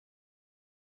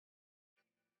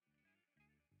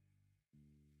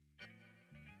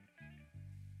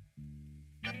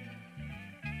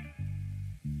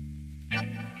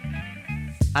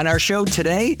On our show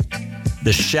today,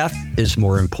 the chef is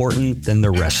more important than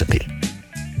the recipe.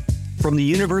 From the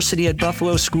University at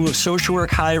Buffalo School of Social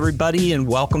Work, hi everybody, and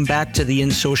welcome back to the In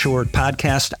Social Work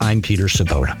podcast. I'm Peter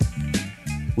Sabota.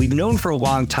 We've known for a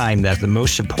long time that the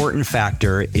most important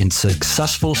factor in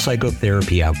successful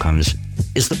psychotherapy outcomes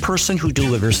is the person who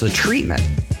delivers the treatment.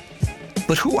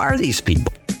 But who are these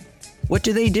people? What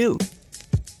do they do?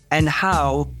 And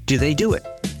how do they do it?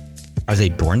 Are they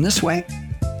born this way?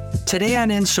 Today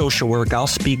on In Social Work, I'll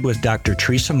speak with Dr.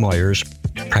 Teresa Moyers,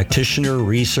 practitioner,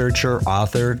 researcher,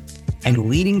 author, and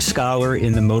leading scholar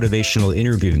in the motivational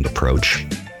interviewing approach,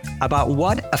 about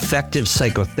what effective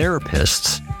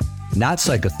psychotherapists, not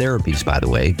psychotherapies by the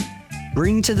way,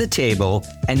 bring to the table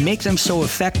and make them so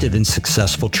effective in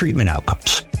successful treatment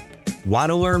outcomes. Want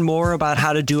to learn more about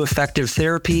how to do effective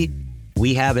therapy?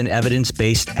 We have an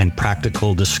evidence-based and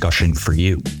practical discussion for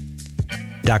you.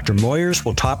 Dr. Moyers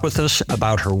will talk with us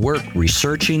about her work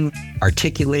researching,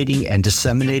 articulating, and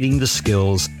disseminating the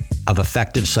skills of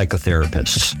effective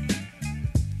psychotherapists.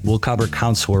 We'll cover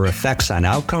counselor effects on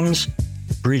outcomes,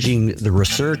 bridging the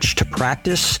research to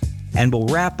practice, and we'll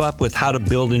wrap up with how to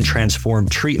build and transform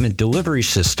treatment delivery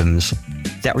systems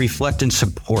that reflect and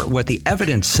support what the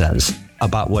evidence says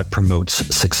about what promotes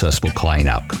successful client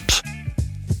outcomes.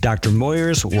 Dr.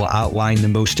 Moyers will outline the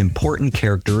most important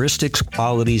characteristics,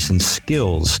 qualities, and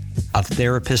skills of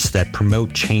therapists that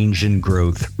promote change and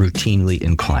growth routinely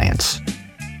in clients.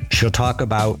 She'll talk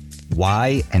about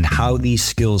why and how these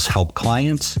skills help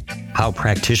clients, how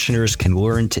practitioners can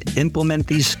learn to implement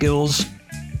these skills,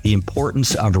 the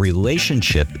importance of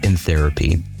relationship in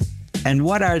therapy, and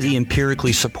what are the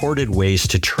empirically supported ways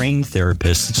to train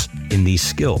therapists in these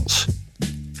skills.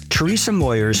 Teresa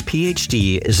Moyers,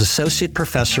 PhD, is Associate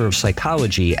Professor of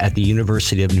Psychology at the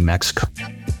University of New Mexico.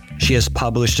 She has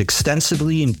published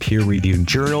extensively in peer-reviewed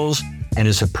journals and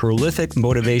is a prolific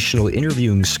motivational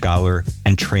interviewing scholar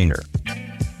and trainer.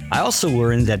 I also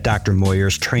learned that Dr.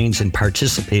 Moyers trains and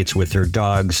participates with her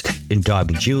dogs in dog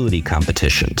agility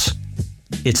competitions.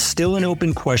 It's still an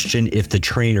open question if the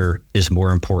trainer is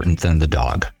more important than the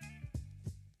dog.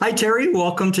 Hi, Terry.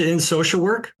 Welcome to In Social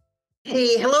Work.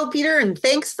 Hey, hello, Peter, and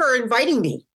thanks for inviting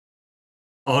me.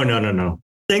 Oh, no.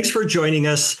 Thanks for joining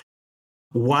us.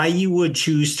 Why you would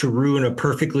choose to ruin a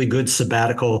perfectly good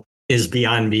sabbatical is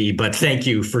beyond me, but thank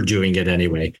you for doing it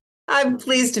anyway. I'm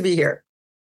pleased to be here.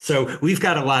 So we've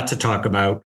got a lot to talk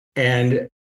about. And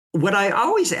what I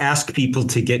always ask people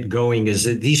to get going is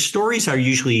that these stories are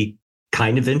usually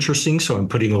kind of interesting. So I'm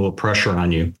putting a little pressure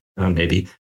on you, maybe.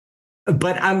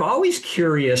 But I'm always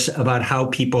curious about how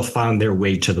people found their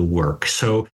way to the work.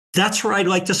 So that's where I'd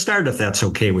like to start, if that's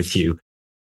okay with you.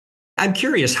 I'm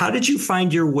curious, how did you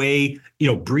find your way,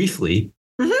 briefly,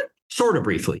 sort of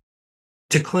briefly,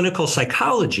 to clinical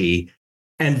psychology,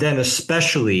 and then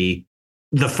especially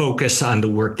the focus on the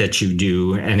work that you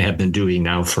do and have been doing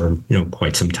now for,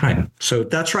 quite some time. So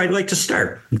that's where I'd like to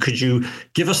start. Could you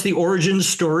give us the origin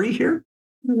story here?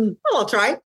 Well, I'll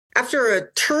try. After a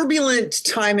turbulent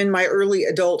time in my early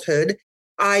adulthood,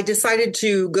 I decided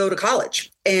to go to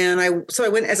college. And I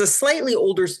went as a slightly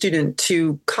older student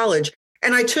to college,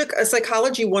 and I took a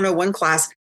Psychology 101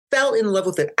 class, fell in love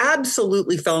with it,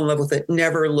 absolutely fell in love with it,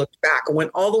 never looked back. I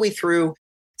went all the way through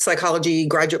psychology,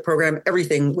 graduate program,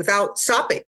 everything without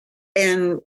stopping,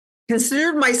 and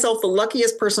considered myself the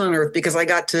luckiest person on earth because I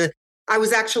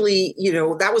was actually,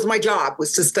 that was my job,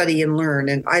 was to study and learn.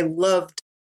 And I loved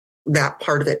that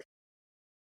part of it.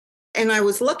 And I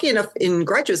was lucky enough in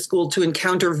graduate school to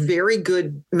encounter very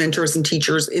good mentors and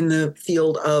teachers in the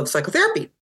field of psychotherapy,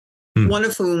 one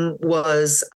of whom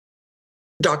was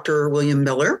Dr. William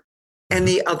Miller, and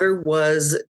the other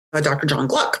was Dr. John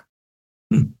Gluck.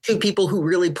 Two people who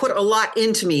really put a lot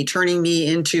into me, turning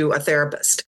me into a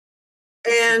therapist.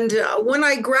 And when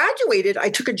I graduated,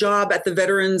 I took a job at the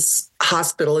Veterans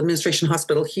Hospital, Administration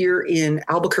Hospital here in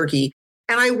Albuquerque.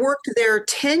 And I worked there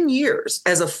 10 years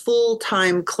as a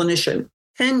full-time clinician,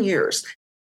 10 years.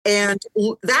 And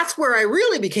that's where I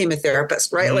really became a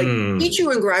therapist, right? Like teach you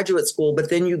in graduate school, but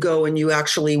then you go and you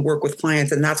actually work with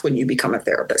clients, and that's when you become a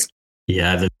therapist.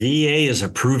 Yeah, the VA is a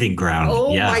proving ground.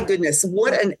 Oh, yeah. My goodness.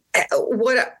 What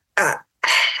a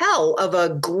hell of a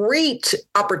great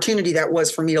opportunity that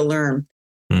was for me to learn.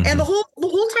 And the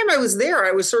whole time I was there,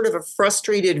 I was sort of a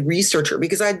frustrated researcher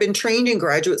because I'd been trained in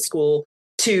graduate school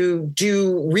to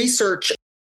do research,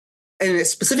 and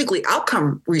specifically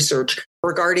outcome research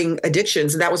regarding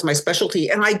addictions. And that was my specialty.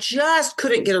 And I just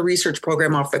couldn't get a research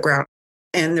program off the ground.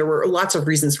 And there were lots of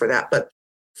reasons for that. But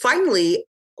finally,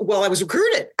 I was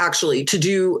recruited actually to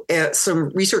do some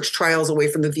research trials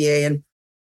away from the VA. And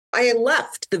I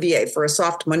left the VA for a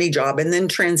soft money job and then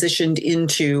transitioned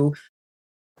into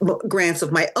grants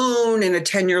of my own and a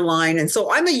tenure line. And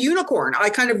so I'm a unicorn. I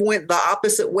kind of went the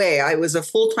opposite way. I was a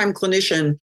full-time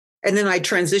clinician, and then I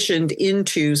transitioned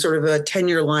into sort of a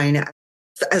tenure line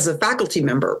as a faculty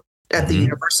member at the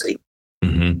university.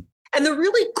 Mm-hmm. And the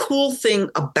really cool thing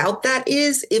about that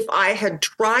is if I had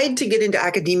tried to get into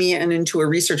academia and into a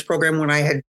research program when I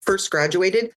had first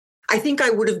graduated, I think I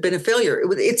would have been a failure.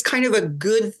 It's kind of a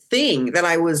good thing that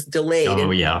I was delayed.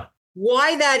 Oh, yeah.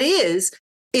 Why that is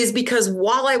because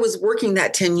while I was working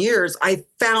that 10 years, I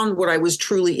found what I was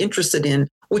truly interested in,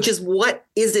 which is what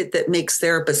is it that makes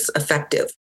therapists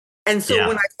effective? And so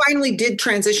when I finally did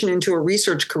transition into a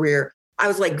research career, I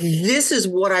was like, this is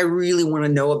what I really want to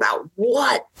know about.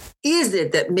 What is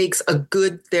it that makes a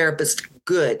good therapist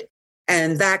good?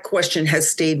 And that question has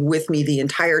stayed with me the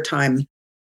entire time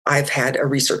I've had a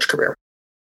research career.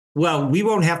 Well, we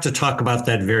won't have to talk about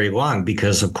that very long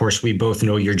because, of course, we both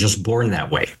know you're just born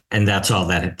that way. And that's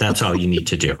all you need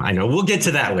to do. I know. We'll get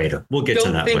to that later.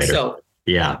 Don't think so.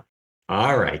 Yeah.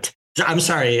 All right. I'm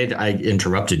sorry I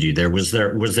interrupted you there. Was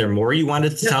there more you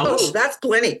wanted to tell us? No, that's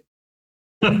plenty.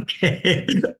 Okay.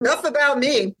 Enough about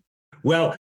me.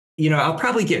 Well, I'll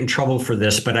probably get in trouble for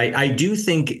this, but I do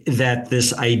think that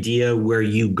this idea where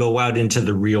you go out into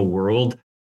the real world,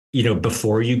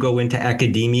 before you go into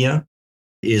academia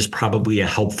is probably a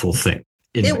helpful thing.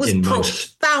 It was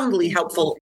profoundly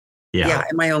helpful. Yeah,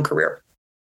 in my own career.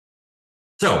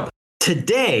 So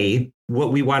today,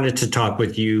 what we wanted to talk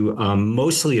with you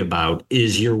mostly about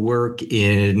is your work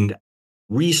in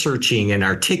researching and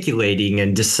articulating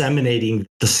and disseminating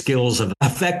the skills of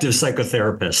effective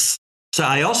psychotherapists. So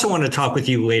I also want to talk with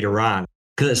you later on,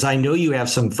 because I know you have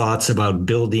some thoughts about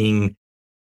building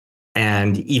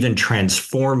and even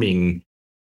transforming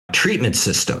treatment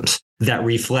systems that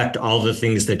reflect all the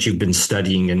things that you've been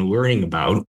studying and learning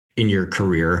about in your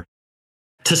career.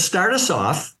 To start us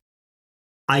off,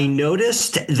 I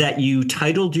noticed that you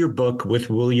titled your book with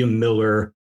William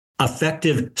Miller,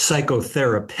 Effective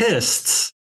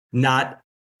Psychotherapists, not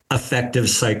Effective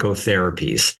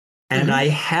Psychotherapies. And I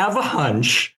have a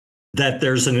hunch that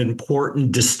there's an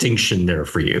important distinction there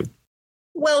for you.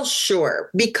 Well,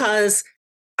 sure, because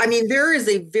there is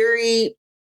a very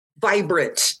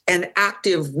vibrant and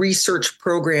active research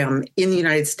program in the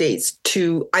United States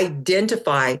to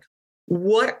identify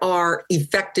what are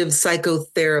effective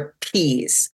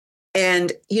psychotherapies.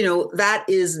 And, that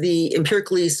is the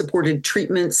empirically supported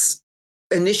treatments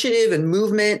initiative and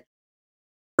movement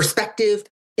perspective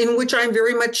in which I'm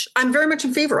very much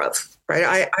in favor of,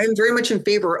 right? I'm very much in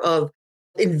favor of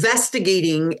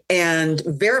investigating and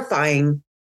verifying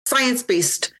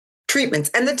science-based treatments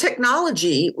and the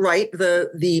technology, right?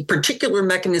 The particular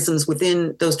mechanisms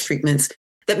within those treatments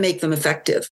that make them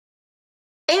effective.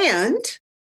 And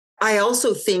I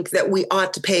also think that we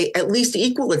ought to pay at least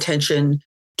equal attention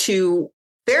to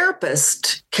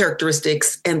therapist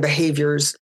characteristics and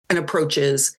behaviors and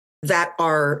approaches that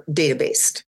are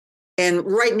data-based. And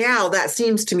right now, that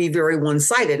seems to me very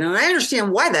one-sided. And I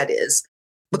understand why that is,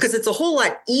 because it's a whole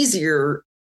lot easier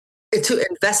to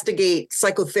investigate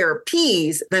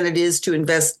psychotherapies than it is to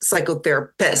invest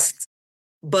psychotherapists.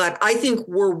 But I think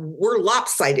we're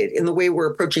lopsided in the way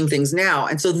we're approaching things now.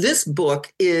 And so this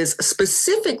book is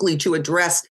specifically to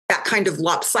address that kind of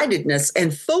lopsidedness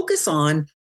and focus on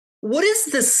what is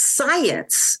the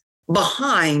science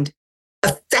behind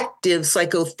effective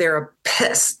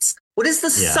psychotherapists? What is the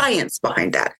science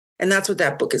behind that? And that's what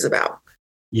that book is about.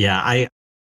 Yeah, I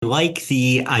like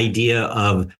the idea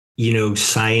of,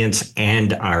 science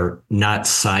and art, not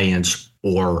science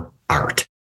or art.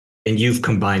 And you've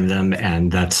combined them.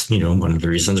 And that's, one of the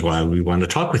reasons why we want to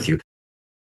talk with you.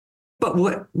 But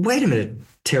wait a minute,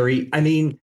 Terry.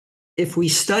 If we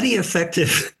study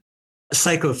effective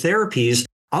psychotherapies,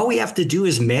 all we have to do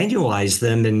is manualize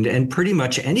them and pretty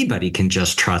much anybody can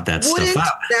just trot that stuff out. Wouldn't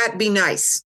that be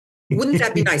nice? Wouldn't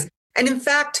that be nice? And in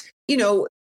fact,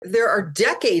 there are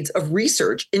decades of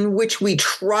research in which we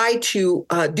try to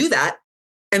do that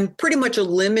and pretty much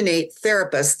eliminate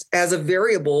therapists as a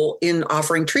variable in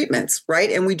offering treatments,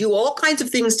 right? And we do all kinds of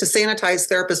things to sanitize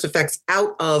therapist effects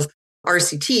out of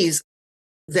RCTs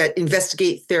that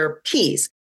investigate therapies.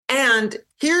 And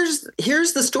here's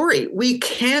the story. We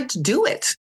can't do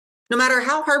it. No matter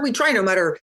how hard we try, no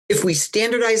matter if we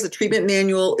standardize the treatment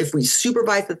manual, if we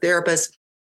supervise the therapist,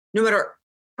 no matter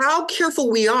how careful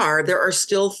we are, there are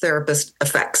still therapist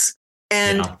effects.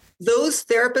 And those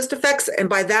therapist effects, and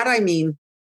by that I mean,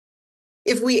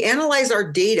 if we analyze our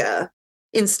data,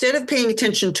 instead of paying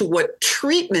attention to what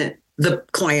treatment the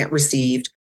client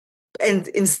received and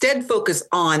instead focus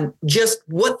on just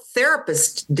what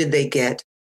therapist did they get,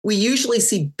 we usually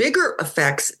see bigger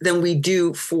effects than we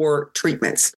do for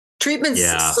treatments. Treatments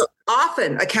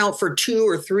often account for 2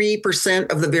 or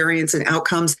 3% of the variance in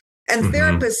outcomes, and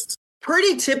therapists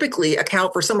pretty typically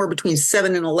account for somewhere between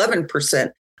 7 and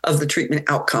 11% of the treatment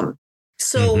outcome.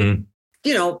 So,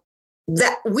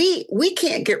 that we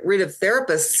can't get rid of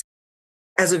therapists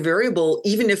as a variable,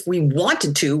 even if we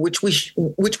wanted to, which we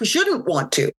shouldn't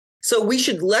want to. So we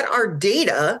should let our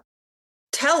data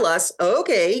tell us,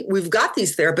 okay, we've got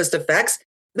these therapist effects.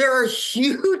 There are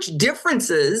huge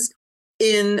differences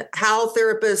in how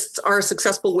therapists are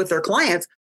successful with their clients.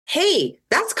 Hey,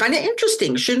 that's kind of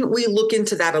interesting. Shouldn't we look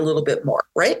into that a little bit more,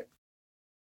 right?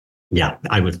 Yeah,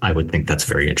 I would think that's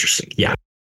very interesting. Yeah.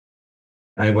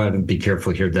 I want to be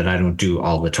careful here that I don't do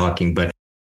all the talking, but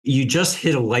you just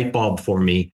hit a light bulb for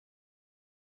me.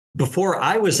 Before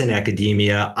I was in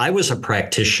academia, I was a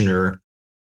practitioner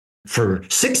for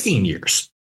 16 years.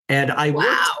 And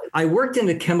I worked in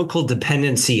a chemical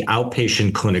dependency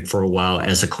outpatient clinic for a while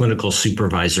as a clinical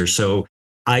supervisor. So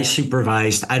I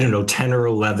supervised, 10 or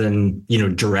 11,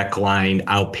 direct line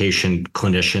outpatient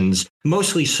clinicians,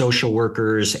 mostly social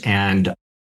workers. And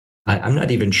I'm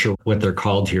not even sure what they're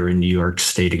called here in New York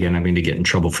State. Again, I'm going to get in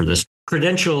trouble for this.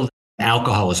 Credentialed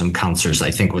alcoholism counselors,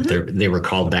 I think what they were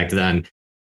called back then.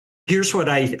 Here's what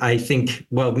I think.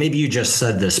 Well, maybe you just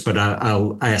said this, but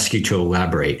I'll ask you to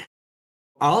elaborate.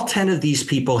 All 10 of these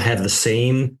people had the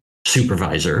same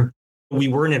supervisor. We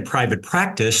weren't in private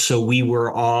practice, so we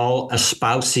were all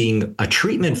espousing a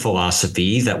treatment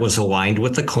philosophy that was aligned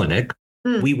with the clinic.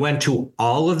 We went to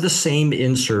all of the same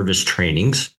in-service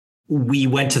trainings. We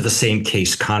went to the same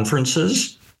case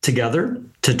conferences together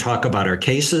to talk about our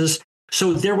cases.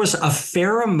 So there was a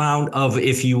fair amount of,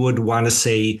 if you would want to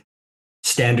say,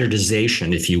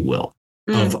 standardization, if you will,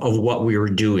 of what we were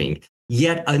doing.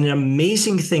 Yet an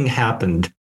amazing thing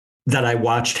happened that I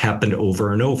watched happen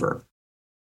over and over.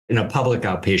 In a public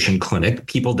outpatient clinic,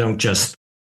 people don't just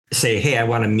say, hey, I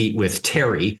want to meet with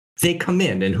Terry. They come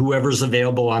in and whoever's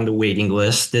available on the waiting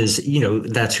list is,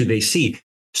 that's who they see.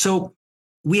 So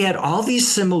we had all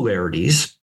these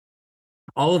similarities,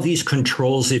 all of these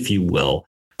controls, if you will,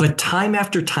 but time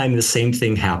after time, the same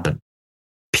thing happened.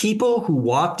 People who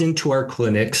walked into our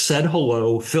clinic, said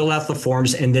hello, filled out the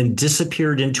forms, and then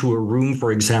disappeared into a room,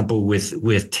 for example,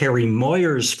 with Terry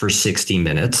Moyers for 60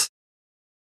 minutes,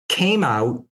 came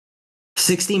out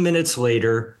 60 minutes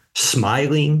later,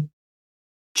 smiling,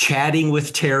 chatting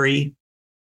with Terry,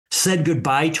 said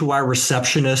goodbye to our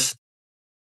receptionist,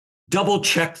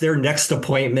 double-checked their next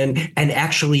appointment, and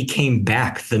actually came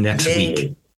back the next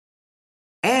week.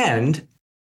 And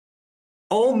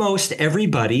almost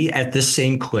everybody at this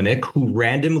same clinic who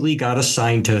randomly got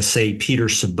assigned to, say, Peter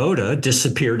Sabota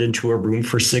disappeared into a room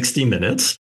for 60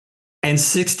 minutes. And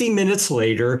 60 minutes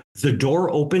later, the door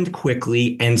opened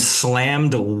quickly and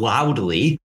slammed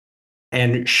loudly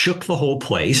and shook the whole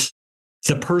place.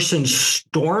 The person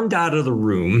stormed out of the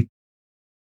room,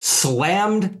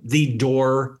 slammed the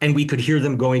door, and we could hear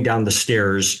them going down the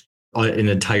stairs an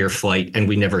entire flight, and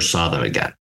we never saw them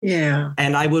again. Yeah.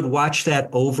 And I would watch that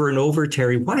over and over,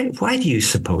 Terry. Why do you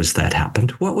suppose that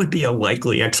happened? What would be a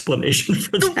likely explanation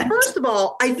for that? So first of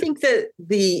all, I think that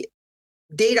the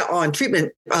data on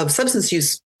treatment of substance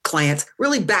use clients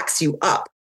really backs you up,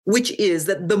 which is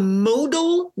that the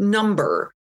modal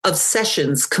number of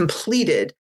sessions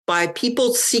completed by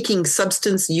people seeking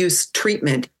substance use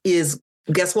treatment is,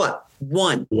 guess what?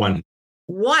 One.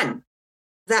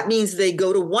 That means they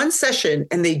go to one session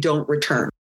and they don't return.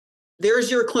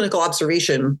 There's your clinical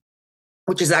observation,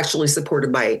 which is actually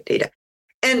supported by data.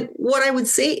 And what I would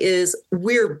say is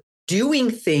we're doing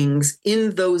things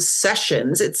in those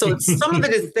sessions. Some of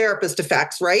it is therapist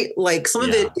effects, right? Like some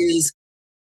of it is,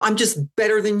 I'm just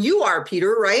better than you are,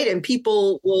 Peter, right? And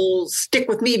people will stick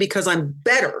with me because I'm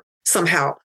better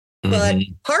somehow. But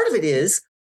part of it is,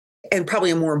 and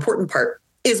probably a more important part,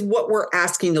 is what we're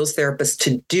asking those therapists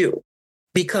to do.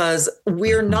 Because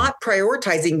we're not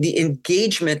prioritizing the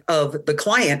engagement of the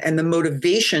client and the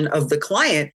motivation of the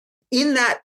client in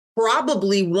that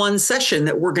probably one session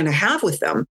that we're going to have with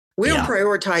them. We don't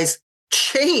prioritize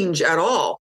change at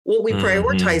all. What we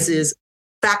prioritize is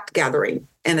fact gathering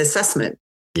and assessment.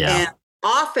 Yeah. And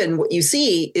often what you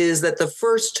see is that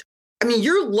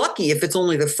you're lucky if it's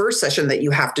only the first session that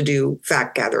you have to do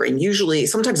fact gathering. Usually,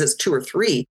 sometimes it's 2 or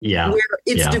 3, where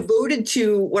it's devoted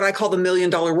to what I call the $1 million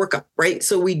workup, right?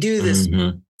 So we do this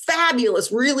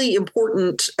fabulous, really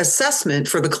important assessment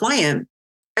for the client.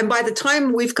 And by the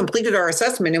time we've completed our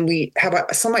assessment and we have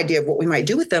some idea of what we might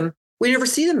do with them, we never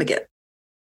see them again.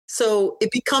 So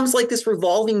it becomes like this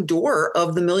revolving door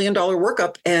of the $1 million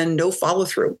workup and no follow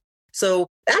through. So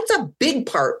that's a big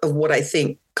part of what I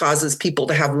think causes people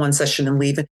to have one session and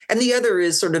leave. And the other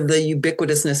is sort of the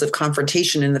ubiquitousness of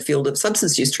confrontation in the field of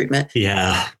substance use treatment.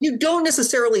 Yeah. You don't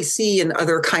necessarily see in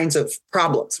other kinds of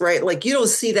problems, right? Like you don't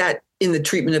see that in the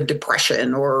treatment of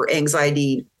depression or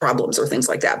anxiety problems or things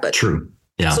like that. But true.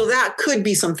 Yeah. So that could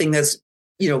be something that's,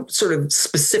 sort of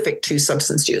specific to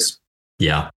substance use.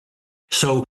 Yeah.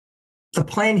 So the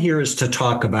plan here is to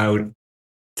talk about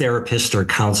therapist or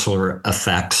counselor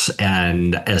effects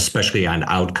and especially on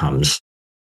outcomes.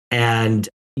 And,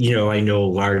 I know a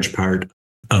large part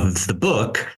of the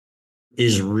book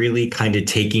is really kind of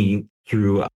taking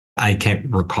through, I can't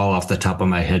recall off the top of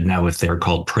my head now if they're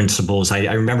called principles.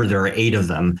 I remember there are 8 of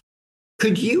them.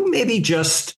 Could you maybe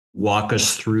just walk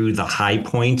us through the high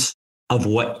points of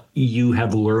what you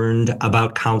have learned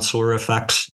about counselor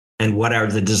effects and what are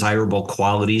the desirable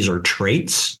qualities or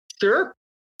traits? Sure.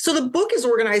 So the book is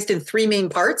organized in 3 main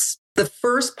parts. The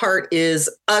first part is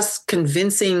us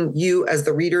convincing you as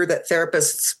the reader that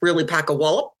therapists really pack a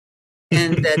wallop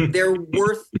and that they're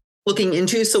worth looking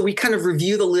into. So we kind of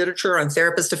review the literature on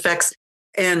therapist effects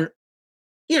and,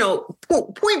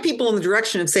 point people in the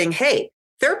direction of saying, hey,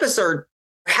 therapists are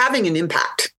having an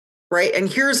impact, right? And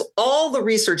here's all the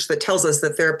research that tells us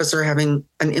that therapists are having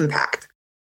an impact.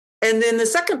 And then the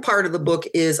second part of the book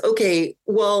is, okay,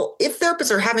 well, if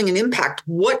therapists are having an impact,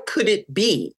 what could it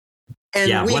be?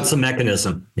 And what's the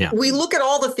mechanism? Yeah. We look at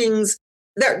all the things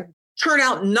that turn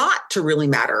out not to really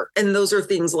matter. And those are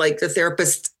things like the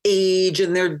therapist's age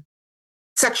and their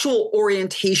sexual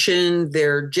orientation,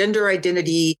 their gender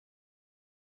identity,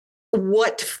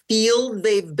 what field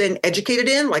they've been educated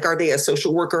in. Like, are they a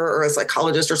social worker or a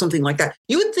psychologist or something like that?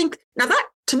 You would think, now that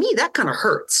to me, that kind of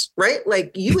hurts, right?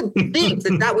 Like you would think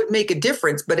that would make a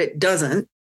difference, but it doesn't.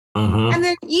 And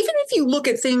then even if you look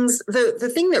at things, the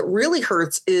thing that really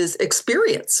hurts is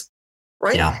experience,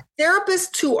 right? Yeah.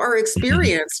 Therapists who are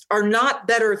experienced are not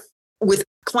better with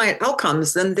client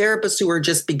outcomes than therapists who are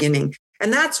just beginning.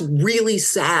 And that's really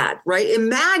sad, right?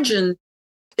 Imagine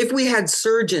if we had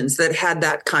surgeons that had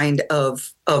that kind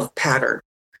of pattern.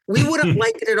 We wouldn't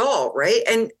like it at all, right?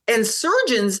 And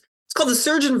surgeons, it's called the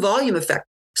surgeon volume effect.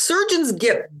 Surgeons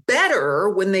get better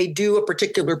when they do a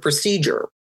particular procedure.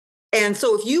 And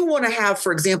so if you want to have,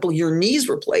 for example, your knees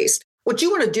replaced, what you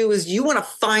want to do is you want to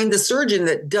find the surgeon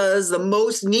that does the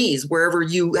most knees wherever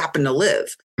you happen to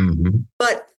live.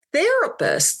 But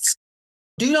therapists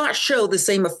do not show the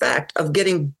same effect of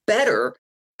getting better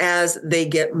as they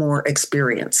get more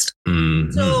experienced.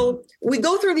 So we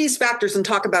go through these factors and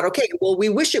talk about, okay, well, we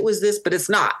wish it was this, but it's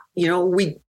not.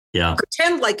 We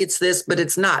pretend like it's this, but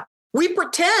it's not. We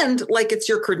pretend like it's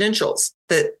your credentials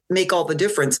that make all the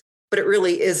difference, but it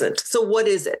really isn't. So what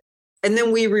is it? And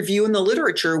then we review in the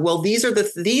literature, well, these are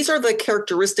the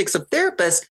characteristics of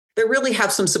therapists that really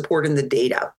have some support in the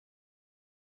data.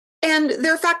 And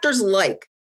there are factors like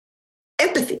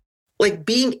empathy, like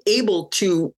being able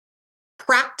to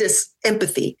practice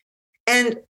empathy.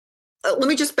 And let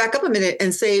me just back up a minute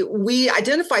and say we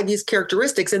identified these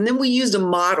characteristics and then we used a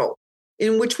model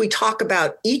in which we talk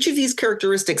about each of these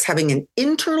characteristics having an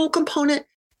internal component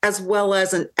as well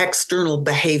as an external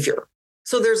behavior.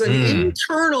 So there's an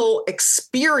internal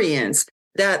experience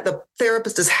that the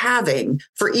therapist is having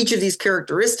for each of these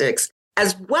characteristics,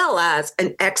 as well as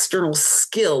an external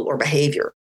skill or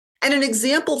behavior. And an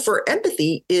example for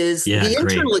empathy is the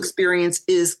internal experience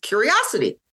is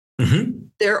curiosity.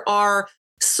 There are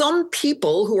some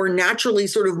people who are naturally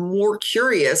sort of more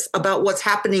curious about what's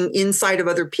happening inside of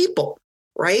other people,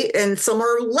 right? And some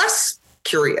are less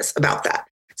curious about that.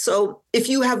 So if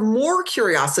you have more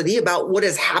curiosity about what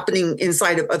is happening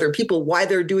inside of other people, why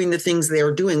they're doing the things they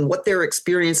are doing, what their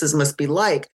experiences must be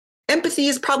like, empathy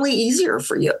is probably easier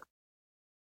for you.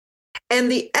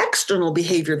 And the external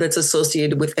behavior that's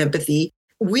associated with empathy,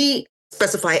 we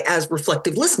specify as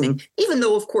reflective listening, even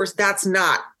though, of course, that's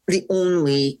not the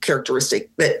only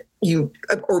characteristic that you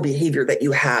or behavior that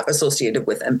you have associated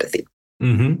with empathy.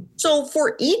 So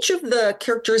for each of the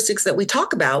characteristics that we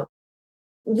talk about,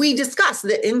 we discuss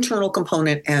the internal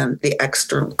component and the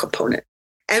external component.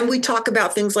 And we talk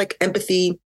about things like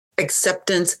empathy,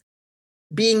 acceptance,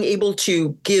 being able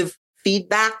to give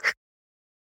feedback,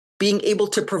 being able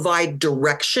to provide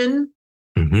direction,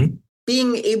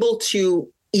 being able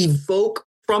to evoke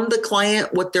from the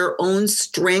client what their own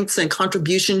strengths and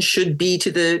contributions should be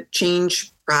to the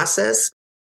change process.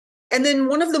 And then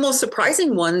one of the most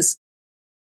surprising ones,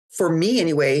 for me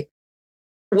anyway,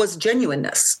 was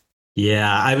genuineness.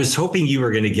 Yeah, I was hoping you were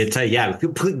going to get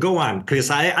to, go on, because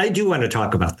I do want to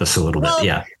talk about this a little bit.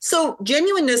 Yeah. So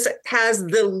genuineness has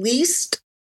the least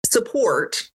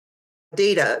support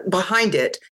data behind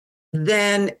it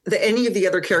than any of the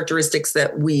other characteristics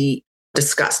that we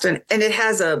discussed. And it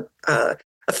has a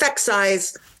effect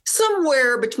size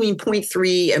somewhere between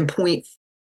 0.3 and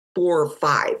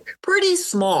 0.45, pretty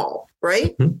small,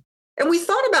 right? Mm-hmm. And we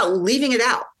thought about leaving it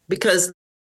out because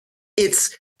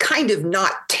it's kind of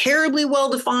not terribly well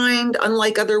defined,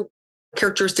 unlike other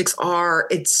characteristics are.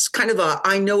 It's kind of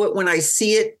I know it when I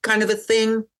see it kind of a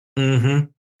thing. Mm-hmm.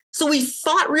 So we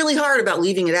thought really hard about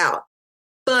leaving it out.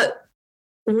 But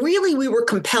really, we were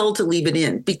compelled to leave it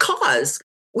in because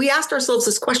we asked ourselves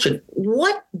this question: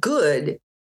 what good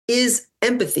is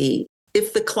empathy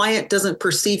if the client doesn't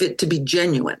perceive it to be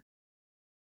genuine?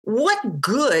 What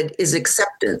good is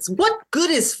acceptance? What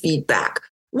good is feedback?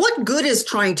 What good is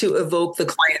trying to evoke the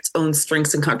client's own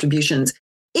strengths and contributions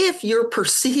if you're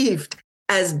perceived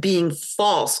as being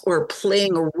false or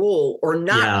playing a role or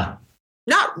not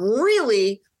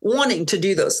really wanting to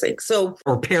do those things? So,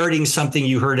 or parroting something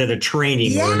you heard at a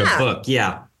training or in a book.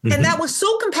 Yeah. Mm-hmm. And that was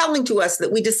so compelling to us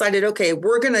that we decided, okay,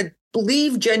 we're going to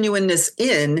leave genuineness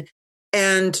in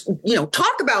and,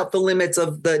 talk about the limits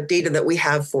of the data that we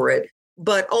have for it,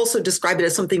 but also describe it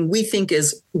as something we think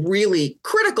is really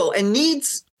critical and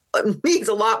needs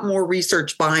a lot more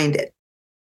research behind it.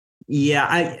 Yeah.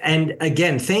 And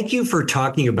again, thank you for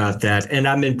talking about that. And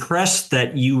I'm impressed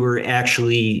that you were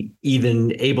actually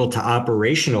even able to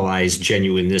operationalize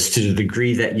genuineness to the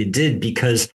degree that you did,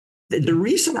 because the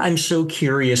reason I'm so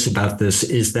curious about this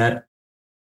is that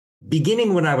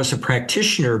beginning when I was a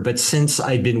practitioner, but since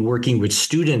I've been working with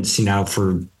students now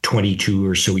for 22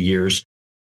 or so years,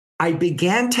 I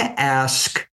began to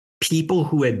ask people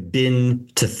who had been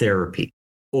to therapy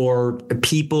or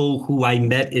people who I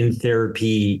met in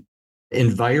therapy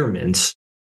environments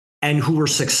and who were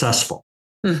successful.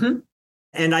 Mm-hmm.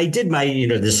 And I did my,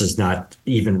 this is not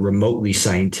even remotely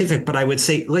scientific, but I would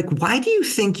say, why do you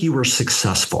think you were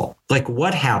successful?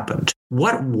 What happened?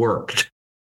 What worked?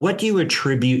 What do you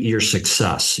attribute your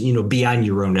success, beyond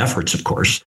your own efforts, of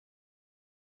course?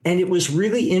 And it was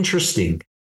really interesting.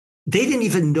 They didn't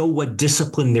even know what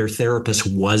discipline their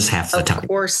therapist was half the time. Of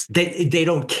course. They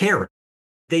don't care.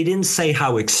 They didn't say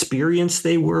how experienced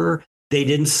they were. They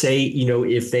didn't say,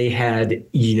 if they had,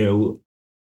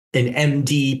 an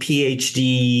MD,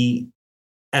 PhD,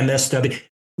 MSW.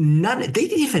 They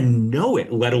didn't even know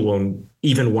it, let alone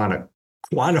even want to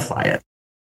quantify it.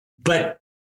 But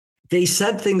they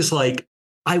said things like,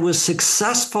 I was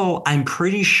successful, I'm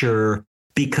pretty sure,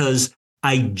 because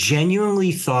I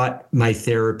genuinely thought my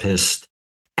therapist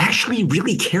actually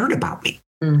really cared about me.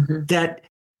 Mm-hmm. That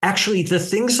actually the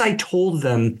things I told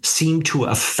them seemed to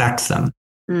affect them.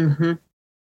 Mm-hmm.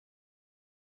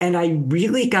 And I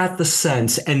really got the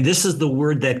sense, and this is the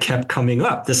word that kept coming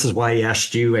up. This is why I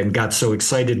asked you and got so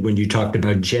excited when you talked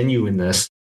about genuineness,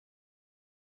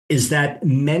 is that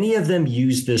many of them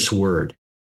use this word.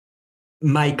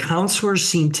 My counselors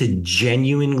seem to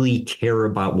genuinely care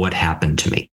about what happened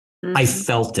to me. Mm-hmm. I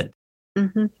felt it.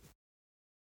 Mm-hmm.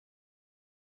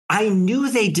 I knew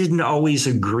they didn't always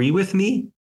agree with me,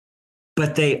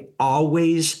 but they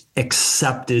always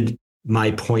accepted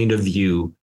my point of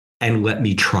view and let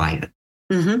me try it.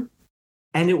 Mm-hmm.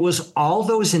 And it was all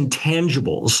those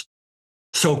intangibles,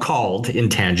 so-called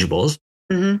intangibles,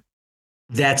 mm-hmm.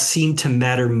 that seemed to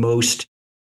matter most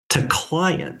to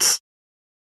clients.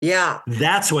 Yeah.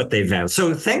 That's what they found.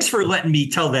 So thanks for letting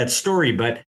me tell that story,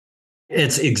 but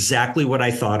it's exactly what I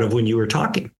thought of when you were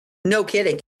talking. No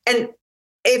kidding. And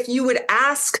if you would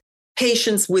ask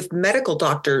patients with medical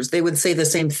doctors, they would say the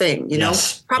same thing.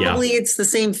 Yes. Probably it's the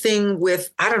same thing with,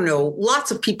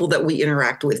 lots of people that we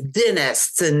interact with,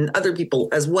 dentists and other people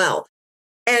as well.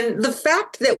 And the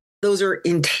fact that those are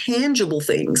intangible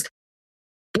things,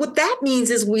 what that means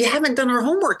is we haven't done our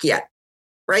homework yet,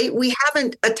 right? We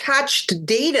haven't attached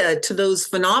data to those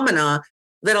phenomena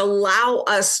that allow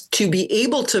us to be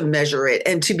able to measure it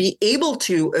and to be able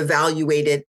to evaluate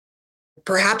it,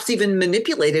 perhaps even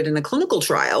manipulate it in a clinical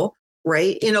trial,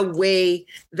 right? In a way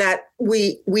that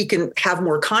we can have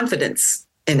more confidence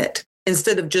in it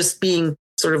instead of just being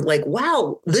sort of like,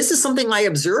 wow, this is something I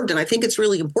observed and I think it's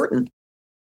really important.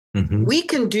 Mm-hmm. We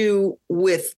can do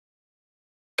with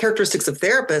characteristics of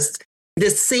therapists the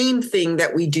same thing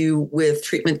that we do with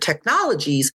treatment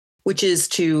technologies, which is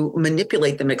to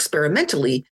manipulate them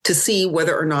experimentally to see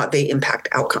whether or not they impact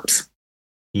outcomes.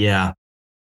 Yeah.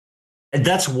 And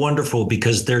that's wonderful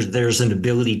because there's an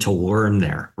ability to learn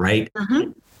there, right?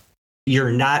 Mm-hmm.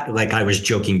 You're not, like I was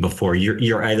joking before,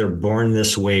 you're either born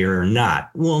this way or not.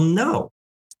 Well, no,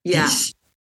 Yeah.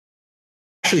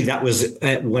 Actually, that was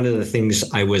one of the things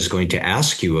I was going to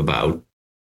ask you about.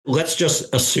 Let's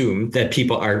just assume that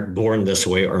people are born this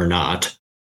way or not.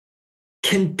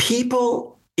 Can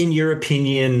people, in your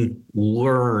opinion,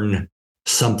 learn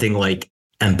something like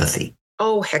empathy?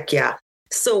 Oh, heck yeah.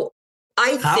 So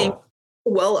I think, How?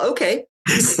 well, okay.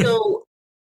 So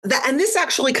and this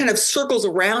actually kind of circles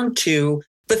around to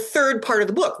the third part of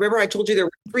the book. Remember, I told you there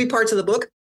were 3 parts of the book.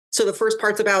 So the first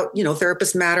part's about,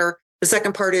 therapists matter. The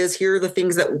second part is here are the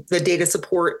things that the data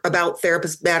support about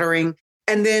therapists mattering.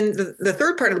 And then the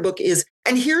third part of the book is,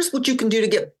 and here's what you can do to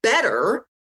get better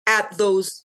at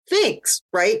those things,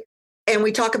 right? And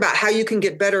we talk about how you can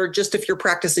get better just if you're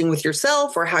practicing with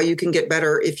yourself, or how you can get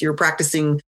better if you're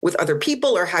practicing with other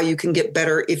people, or how you can get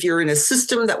better if you're in a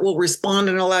system that will respond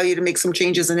and allow you to make some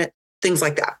changes in it, things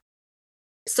like that.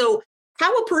 So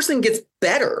how a person gets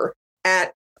better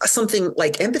at something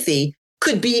like empathy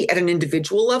could be at an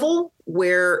individual level,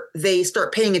 where they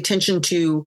start paying attention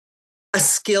to a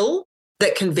skill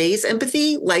that conveys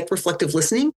empathy, like reflective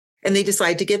listening, and they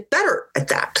decide to get better at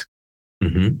that.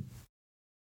 Mm-hmm.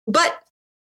 But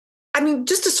I mean,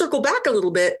 just to circle back a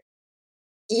little bit,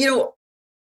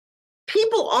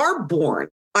 people are born,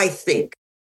 I think,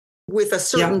 with a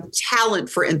certain talent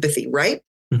for empathy, right?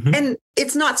 Mm-hmm. And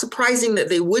it's not surprising that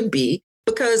they would be,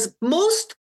 because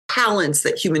most talents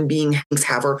that human beings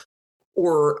have,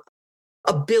 or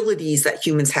abilities that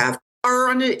humans have,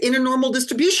 are in a normal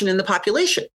distribution in the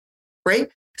population, right?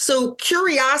 So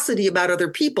curiosity about other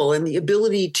people and the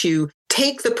ability to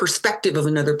take the perspective of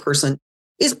another person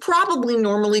is probably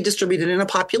normally distributed in a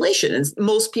population. And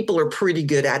most people are pretty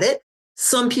good at it.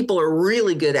 Some people are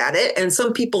really good at it, and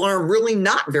some people are really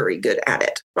not very good at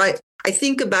it, right? I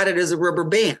think about it as a rubber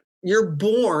band. You're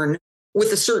born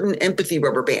with a certain empathy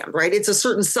rubber band, right? It's a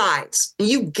certain size.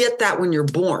 You get that when you're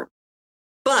born.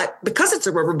 But because it's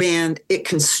a rubber band, it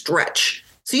can stretch.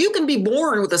 So you can be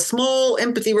born with a small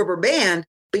empathy rubber band,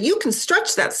 but you can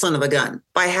stretch that son of a gun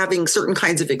by having certain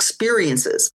kinds of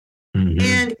experiences. Mm-hmm.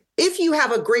 And if you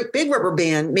have a great big rubber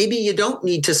band, maybe you don't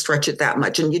need to stretch it that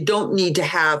much, and you don't need to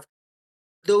have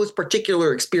those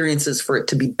particular experiences for it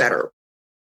to be better.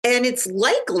 And it's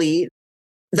likely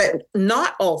that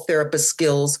not all therapist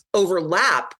skills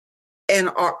overlap and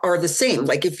are the same.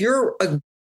 Like if you're a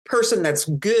person that's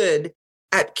good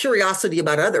at curiosity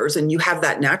about others and you have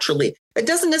that naturally, it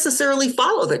doesn't necessarily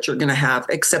follow that you're going to have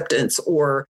acceptance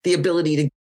or the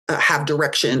ability to have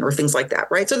direction or things like that,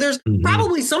 right? So there's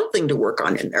probably something to work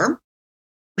on in there.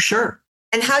 Sure.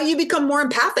 And how you become more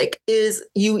empathic is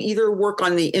you either work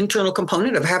on the internal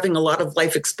component of having a lot of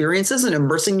life experiences and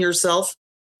immersing yourself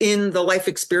in the life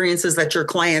experiences that your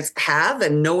clients have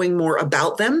and knowing more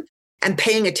about them and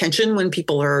paying attention when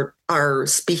people are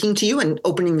speaking to you and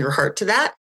opening your heart to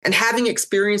that, and having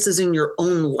experiences in your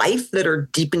own life that are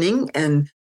deepening and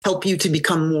help you to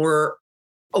become more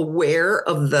aware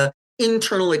of the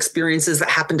internal experiences that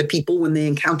happen to people when they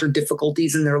encounter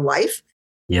difficulties in their life.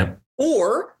 Yep.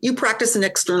 Or you practice an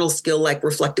external skill like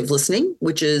reflective listening,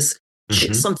 which is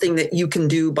something that you can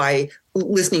do by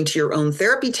listening to your own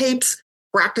therapy tapes,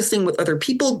 practicing with other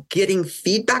people, getting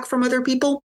feedback from other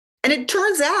people. And it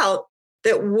turns out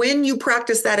that when you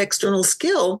practice that external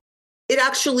skill, it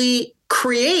actually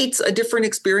creates a different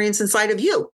experience inside of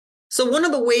you. So one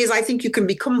of the ways I think you can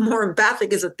become more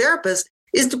empathic as a therapist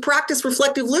is to practice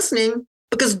reflective listening,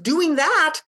 because doing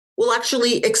that will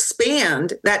actually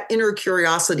expand that inner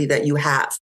curiosity that you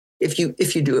have if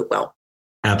you do it well.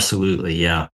 Absolutely.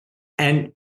 Yeah.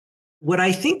 And what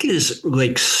I think is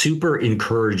like super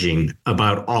encouraging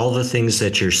about all the things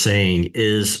that you're saying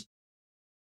is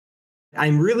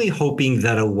I'm really hoping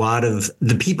that a lot of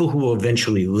the people who will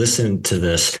eventually listen to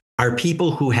this are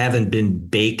people who haven't been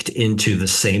baked into the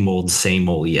same old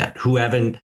yet, who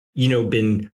haven't,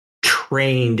 been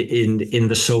trained in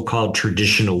the so-called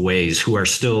traditional ways, who are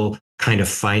still kind of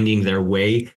finding their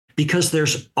way, because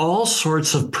there's all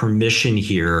sorts of permission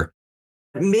here.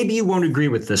 Maybe you won't agree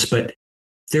with this, but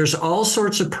there's all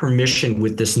sorts of permission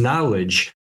with this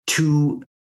knowledge to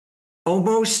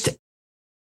almost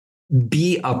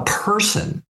be a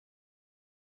person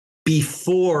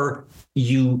before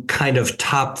you kind of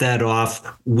top that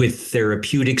off with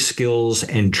therapeutic skills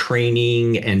and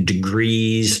training and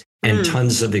degrees and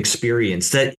tons of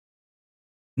experience. That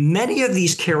many of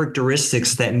these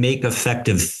characteristics that make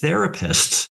effective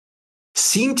therapists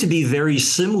seem to be very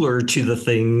similar to the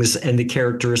things and the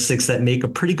characteristics that make a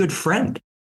pretty good friend,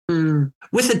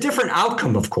 with a different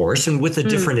outcome, of course, and with a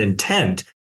different intent.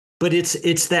 But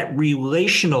it's that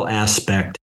relational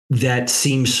aspect that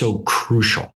seems so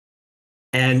crucial.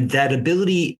 And that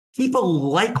ability, people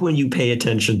like when you pay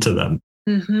attention to them.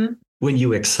 when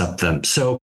you accept them.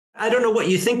 So I don't know what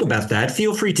you think about that.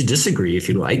 Feel free to disagree if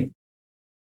you like.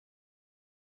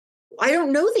 I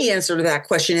don't know the answer to that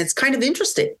question. It's kind of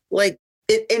interesting.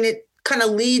 It kind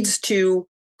of leads to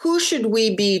who should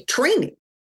we be training,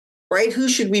 right? Who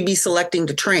should we be selecting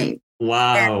to train?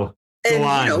 Wow. Go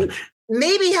on.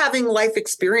 Maybe having life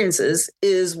experiences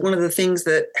is one of the things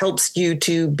that helps you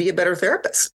to be a better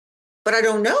therapist. But I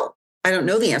don't know. I don't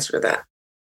know the answer to that.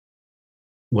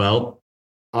 Well,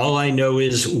 all I know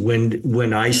is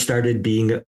when I started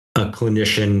being a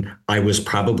clinician, I was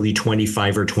probably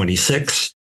 25 or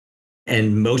 26.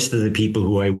 And most of the people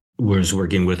who I was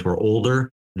working with were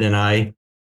older than I.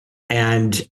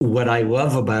 And what I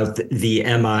love about the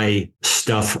MI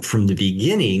stuff from the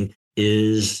beginning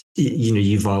is,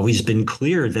 you've always been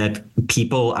clear that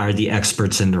people are the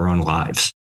experts in their own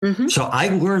lives. Mm-hmm. So I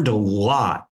learned a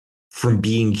lot from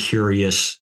being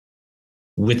curious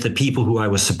with the people who I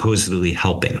was supposedly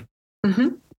helping.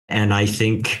 Mm-hmm. And I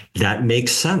think that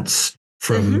makes sense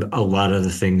from a lot of the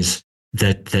things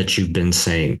that you've been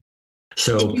saying.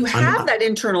 So if you have that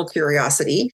internal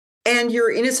curiosity and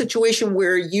you're in a situation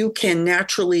where you can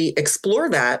naturally explore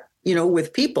that,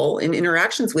 with people and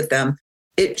interactions with them,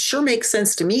 it sure makes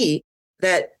sense to me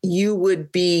that you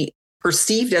would be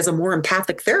perceived as a more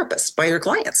empathic therapist by your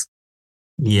clients.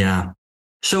 Yeah.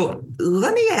 So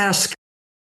let me ask,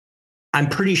 I'm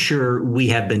pretty sure we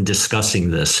have been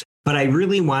discussing this, but I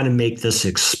really want to make this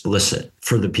explicit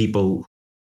for the people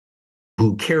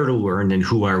who care to learn and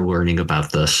who are learning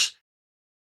about this.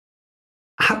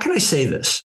 How can I say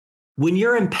this? When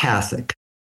you're empathic,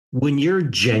 when you're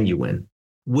genuine,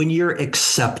 when you're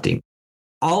accepting,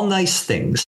 all nice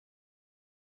things,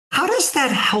 how does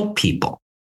that help people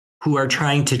who are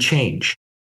trying to change?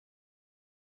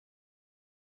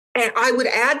 And I would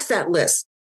add to that list.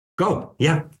 Go.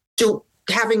 Yeah. To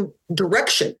having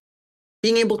direction,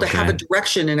 being able to have a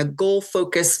direction and a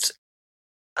goal-focused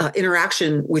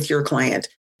interaction with your client,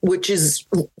 which is,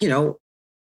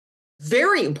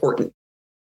 very important.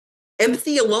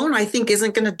 Empathy alone, I think,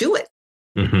 isn't going to do it.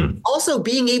 Mm-hmm. Also,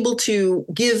 being able to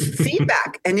give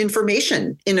feedback and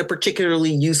information in a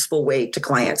particularly useful way to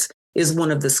clients is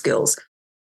one of the skills.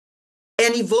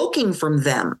 And evoking from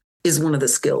them is one of the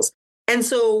skills. And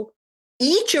so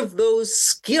each of those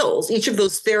skills, each of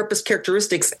those therapist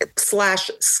characteristics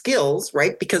 / skills,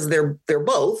 right? Because they're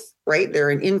both, right?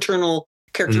 They're an internal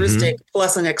characteristic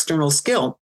plus an external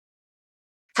skill,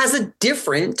 has a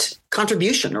different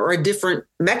contribution or a different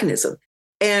mechanism.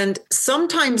 And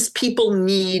sometimes people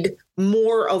need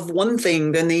more of one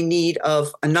thing than they need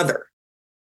of another,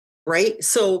 right?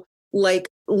 So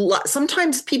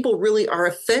sometimes people really are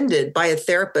offended by a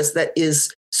therapist that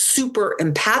is super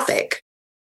empathic.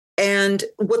 And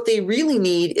what they really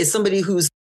need is somebody who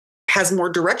has more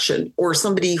direction or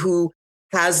somebody who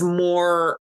has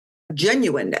more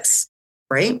genuineness,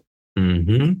 right?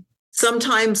 Mm-hmm.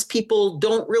 Sometimes people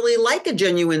don't really like a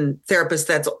genuine therapist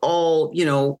that's all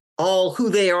who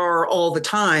they are all the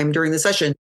time during the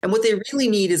session. And what they really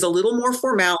need is a little more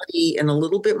formality and a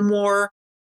little bit more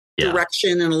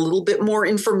direction and a little bit more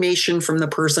information from the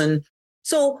person.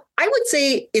 So I would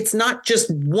say it's not just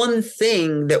one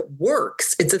thing that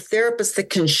works. It's a therapist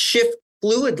that can shift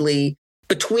fluidly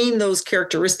between those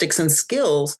characteristics and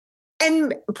skills,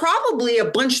 and probably a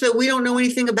bunch that we don't know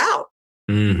anything about.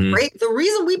 Mm-hmm. Right. The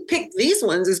reason we picked these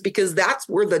ones is because that's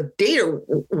where the data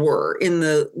were in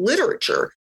the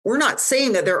literature. We're not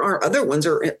saying that there aren't other ones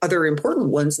or other important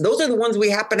ones. Those are the ones we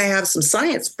happen to have some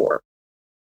science for.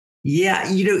 Yeah.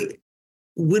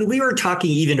 When we were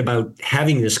talking even about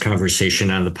having this conversation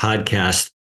on the podcast,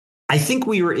 I think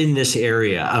we were in this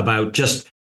area about just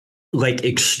like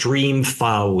extreme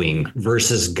following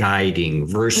versus guiding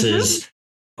versus,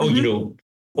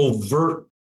 overt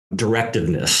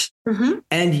directiveness. Mm-hmm.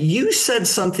 And you said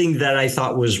something that I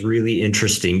thought was really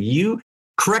interesting. You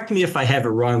correct me if I have it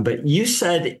wrong, but you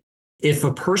said if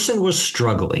a person was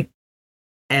struggling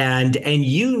and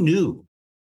you knew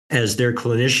as their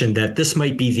clinician that this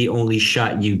might be the only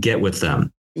shot you get with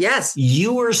them. Yes.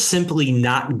 You are simply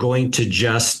not going to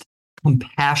just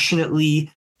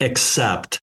compassionately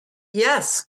accept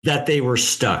that they were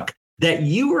stuck, that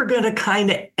you were going to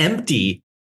kind of empty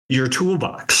your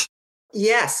toolbox.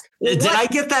 Yes. Did I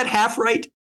get that half right?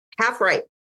 Half right.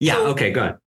 Yeah. So okay,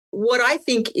 good. What I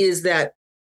think is that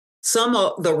some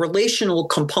of the relational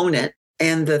component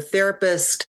and the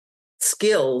therapist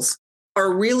skills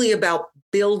are really about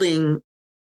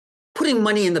putting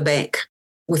money in the bank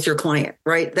with your client,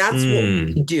 right? That's what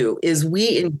we do, is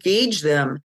we engage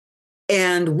them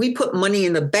and we put money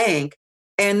in the bank.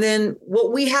 And then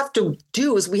what we have to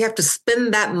do is we have to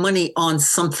spend that money on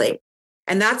something.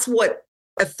 And that's what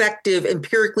effective,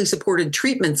 empirically supported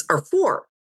treatments are for.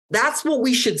 That's what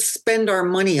we should spend our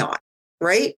money on,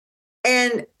 right?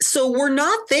 And so we're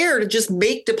not there to just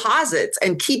make deposits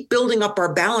and keep building up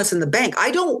our balance in the bank.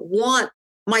 I don't want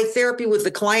my therapy with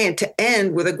the client to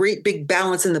end with a great big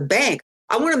balance in the bank.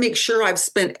 I want to make sure I've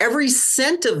spent every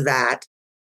cent of that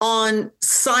on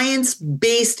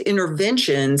science-based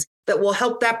interventions that will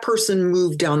help that person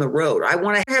move down the road. I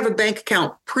want to have a bank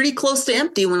account pretty close to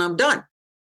empty when I'm done,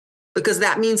 because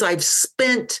that means I've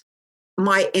spent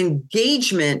my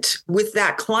engagement with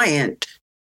that client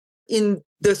in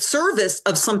the service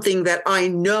of something that I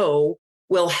know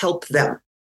will help them.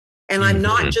 And I'm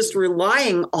not just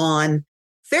relying on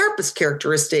therapist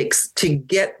characteristics to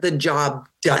get the job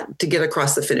done, to get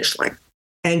across the finish line.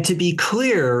 And to be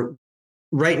clear,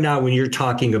 right now, when you're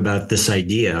talking about this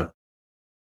idea,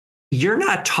 you're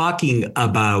not talking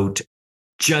about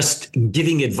just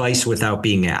giving advice without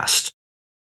being asked.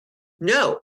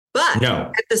 No, but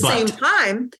at the same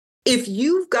time, if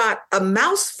you've got a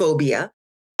mouse phobia,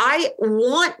 I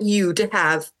want you to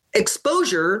have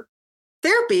exposure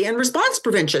therapy and response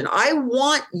prevention. I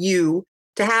want you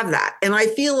to have that. And I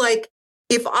feel like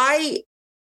if I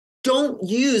don't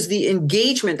use the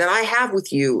engagement that I have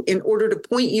with you in order to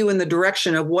point you in the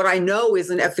direction of what I know is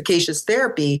an efficacious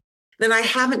therapy, then I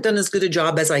haven't done as good a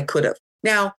job as I could have.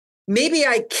 Now, maybe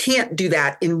I can't do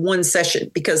that in one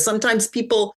session because sometimes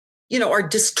people, are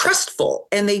distrustful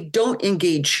and they don't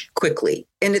engage quickly.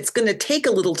 And it's going to take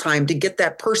a little time to get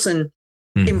that person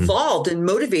involved and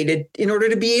motivated in order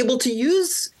to be able to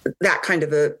use that kind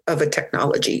of a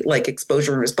technology like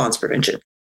exposure and response prevention.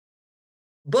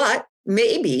 But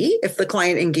maybe if the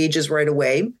client engages right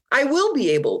away, I will be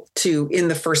able to, in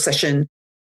the first session,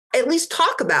 at least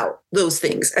talk about those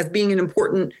things as being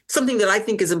something that I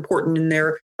think is important in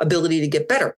their ability to get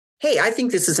better. Hey, I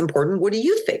think this is important. What do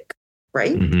you think?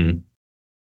 Right?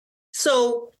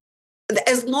 So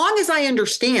as long as I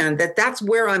understand that that's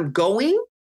where I'm going,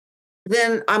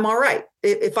 then I'm all right.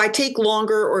 If I take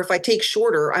longer or if I take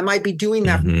shorter, I might be doing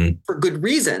that for good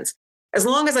reasons. As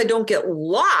long as I don't get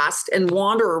lost and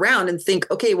wander around and think,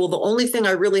 okay, well, the only thing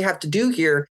I really have to do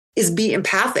here is be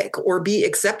empathic or be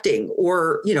accepting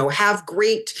or, have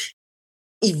great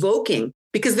evoking,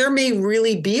 because there may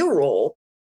really be a role.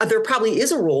 There probably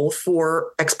is a role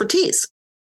for expertise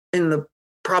in the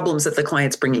problems that the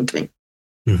client's bringing to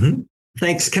me.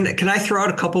 Thanks. Can I throw out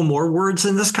a couple more words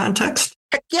in this context?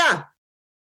 Heck yeah.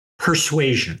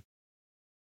 Persuasion.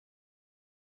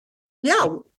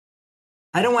 Yeah.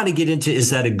 I don't want to get into, is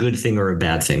that a good thing or a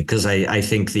bad thing? Because I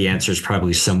think the answer is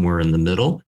probably somewhere in the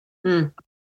middle.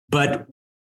 But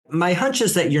my hunch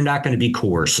is that you're not going to be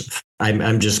coercive. I'm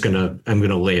going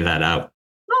to lay that out.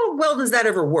 How well does that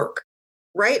ever work?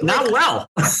 Right? Not well.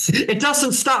 It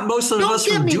doesn't stop most of us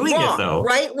from doing it, though.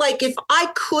 Right? Like if I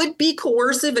could be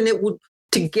coercive and it would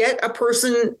to get a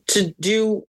person to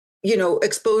do,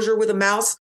 exposure with a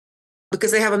mouse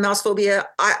because they have a mouse phobia,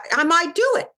 I might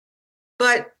do it.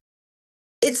 But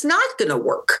it's not going to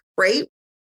work, right?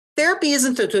 Therapy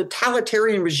isn't a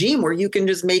totalitarian regime where you can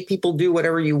just make people do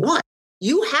whatever you want.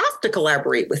 You have to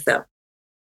collaborate with them.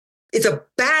 It's a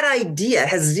bad idea,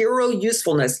 has zero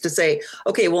usefulness to say,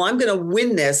 okay, well, I'm going to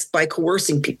win this by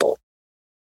coercing people.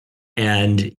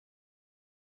 And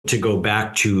to go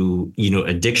back to,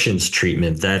 addictions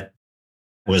treatment, that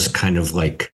was kind of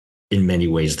like, in many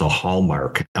ways, the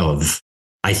hallmark of,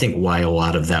 I think, why a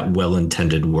lot of that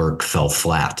well-intended work fell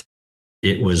flat.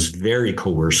 It was very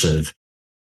coercive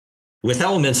with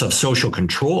elements of social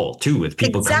control, too, with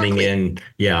people coming in.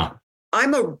 Yeah.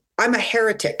 I'm a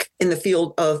heretic in the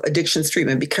field of addictions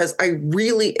treatment because I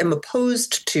really am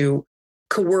opposed to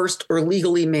coerced or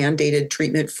legally mandated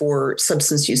treatment for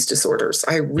substance use disorders.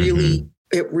 It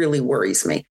really worries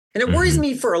me. And it worries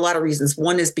me for a lot of reasons.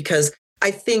 One is because I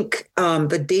think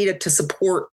the data to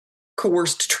support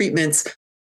coerced treatments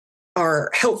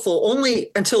are helpful only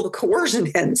until the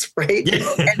coercion ends, right?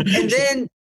 and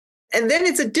then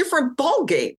it's a different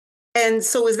ballgame. And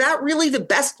so is that really the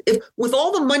best, with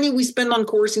all the money we spend on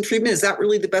coercing treatment, is that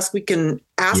really the best we can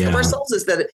ask of ourselves? Is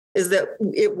that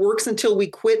it works until we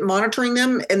quit monitoring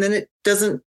them and then it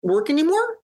doesn't work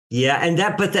anymore? Yeah. And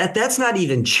that's not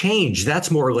even change.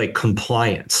 That's more like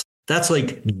compliance. That's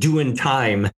like doing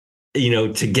time,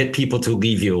 to get people to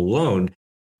leave you alone.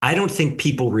 I don't think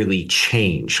people really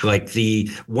change. Like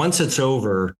once it's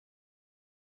over,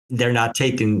 they're not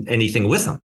taking anything with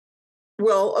them.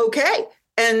 Well, okay.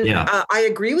 And I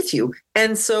agree with you.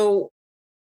 And so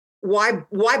why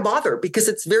bother? Because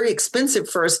it's very expensive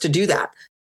for us to do that.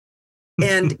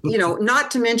 And, not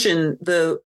to mention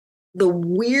the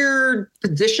weird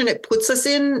position it puts us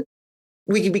in.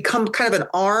 We can become kind of an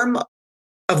arm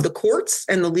of the courts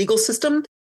and the legal system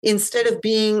instead of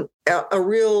being a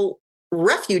real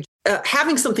refuge,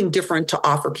 having something different to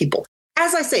offer people.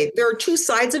 As I say, there are two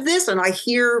sides of this, and I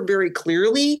hear very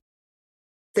clearly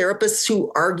therapists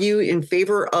who argue in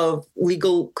favor of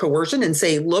legal coercion and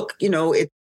say, look,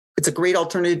 it's a great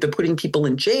alternative to putting people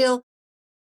in jail.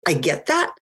 I get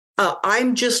that.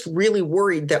 I'm just really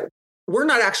worried that we're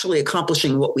not actually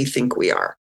accomplishing what we think we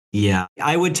are. Yeah,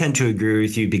 I would tend to agree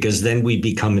with you because then we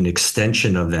become an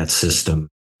extension of that system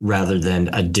rather than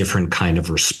a different kind of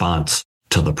response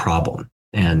to the problem.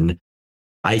 And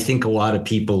I think a lot of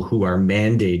people who are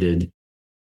mandated,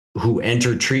 who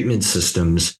enter treatment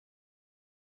systems,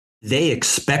 they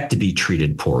expect to be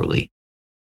treated poorly.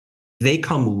 They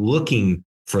come looking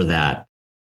for that.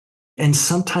 And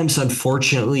sometimes,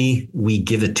 unfortunately, we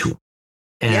give it to them.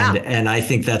 And I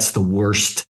think that's the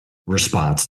worst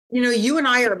response. You and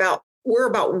I we're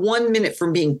about 1 minute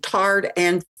from being tarred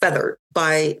and feathered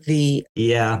by the.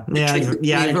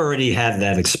 I've already had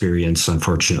that experience,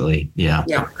 unfortunately. Yeah.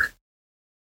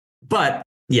 But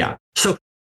yeah. So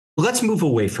let's move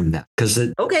away from that because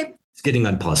it's getting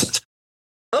unpleasant.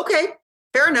 Okay.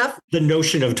 Fair enough. The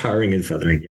notion of tarring and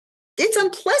feathering. It's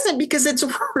unpleasant because it's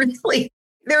really,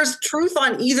 there's truth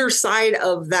on either side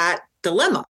of that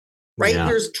dilemma, right? Yeah.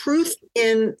 There's truth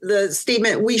in the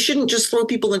statement, we shouldn't just throw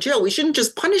people in jail. We shouldn't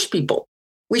just punish people.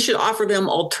 We should offer them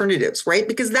alternatives, right?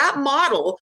 Because that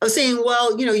model of saying,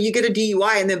 well, you get a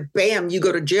DUI and then bam, you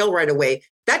go to jail right away.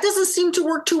 That doesn't seem to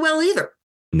work too well either.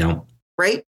 No.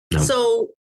 Right? No. So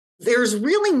there's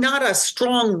really not a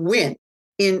strong win,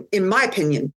 in my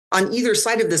opinion, on either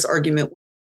side of this argument,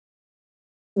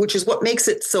 which is what makes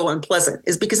it so unpleasant,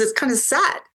 is because it's kind of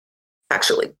sad,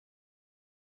 actually.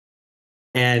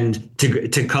 And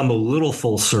to come a little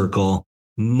full circle,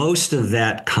 most of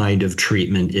that kind of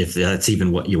treatment, if that's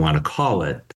even what you want to call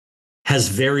it, has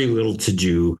very little to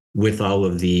do with all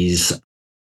of these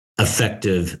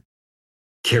effective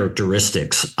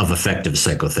characteristics of effective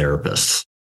psychotherapists,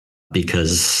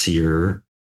 because you're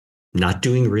not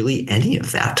doing really any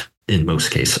of that in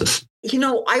most cases.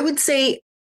 I would say,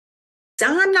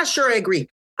 I'm not sure I agree.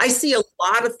 I see a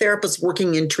lot of therapists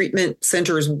working in treatment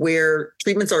centers where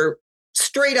treatments are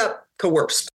straight up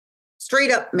coerced, straight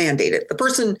up mandated. The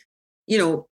person,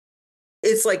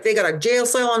 it's like they got a jail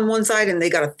cell on one side and they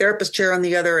got a therapist chair on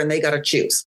the other and they got to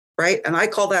choose, right? And I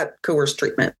call that coerced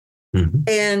treatment. Mm-hmm.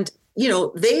 And,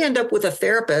 they end up with a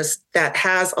therapist that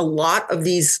has a lot of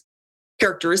these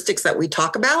characteristics that we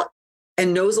talk about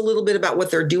and knows a little bit about what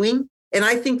they're doing. And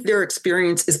I think their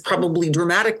experience is probably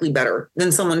dramatically better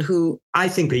than someone who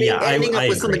ending up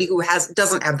with somebody who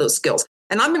doesn't have those skills.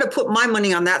 And I'm going to put my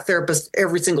money on that therapist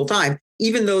every single time,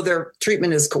 even though their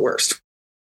treatment is coerced.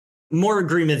 More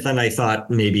agreement than I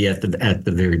thought maybe at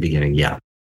the very beginning. Yeah.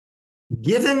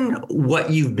 Given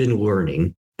what you've been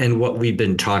learning and what we've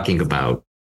been talking about,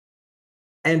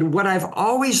 and what I've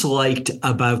always liked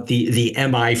about the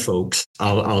MI folks,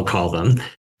 I'll call them,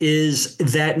 is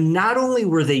that not only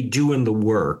were they doing the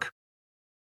work,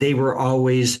 they were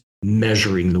always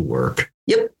measuring the work.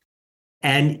 Yep.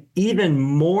 And even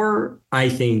more, I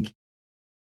think,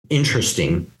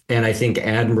 interesting and I think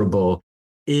admirable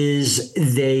is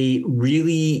they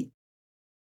really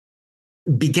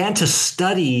began to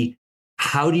study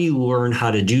how do you learn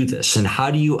how to do this and how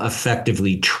do you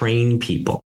effectively train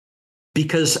people?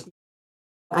 Because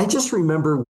I just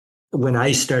remember when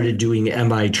I started doing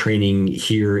MI training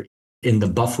here in the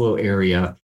Buffalo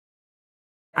area,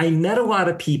 I met a lot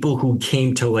of people who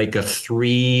came to like a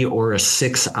 3 or a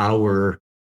 6 hour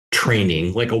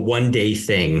training, like a 1-day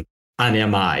thing on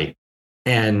MI.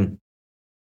 And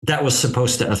that was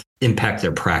supposed to impact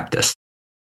their practice.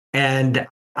 And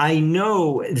I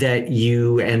know that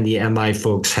you and the MI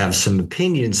folks have some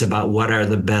opinions about what are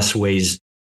the best ways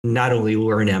not only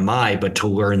learn MI, but to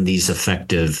learn these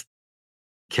effective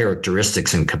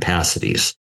characteristics and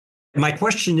capacities. My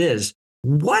question is,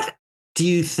 what do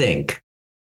you think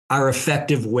are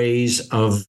effective ways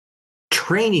of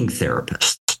training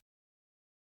therapists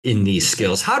in these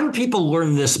skills? How do people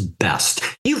learn this best?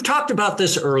 You've talked about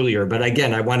this earlier, but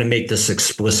again, I want to make this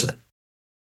explicit.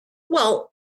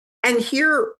 Well, and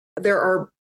here there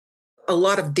are a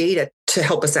lot of data to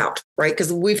help us out, right?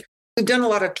 Because we've done a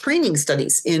lot of training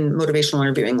studies in motivational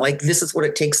interviewing, like this is what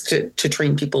it takes to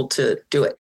train people to do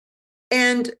it.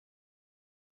 And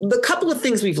the couple of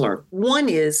things we've learned. One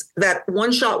is that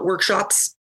one-shot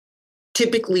workshops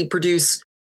typically produce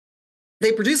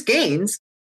gains,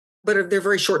 but they're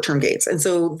very short-term gains. And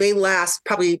so they last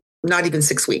probably not even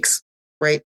 6 weeks,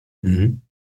 right? Mm-hmm.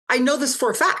 I know this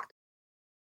for a fact.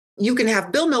 You can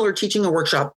have Bill Miller teaching a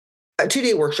workshop, a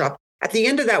 2-day workshop, At the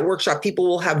end of that workshop, people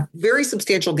will have very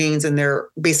substantial gains in their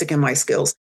basic MI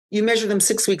skills. You measure them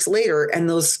 6 weeks later, and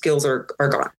those skills are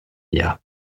gone. Yeah.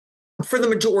 For the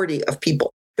majority of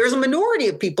people. There's a minority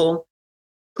of people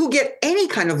who get any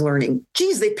kind of learning.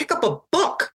 Geez, they pick up a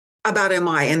book about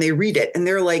MI and they read it, and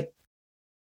they're like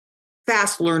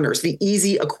fast learners, the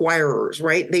easy acquirers,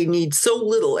 right? They need so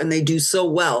little and they do so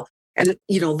well. And,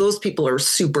 those people are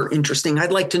super interesting.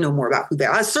 I'd like to know more about who they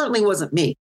are. It certainly wasn't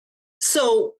me.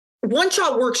 So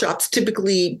one-shot workshops,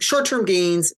 typically short-term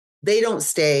gains, they don't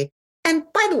stay. And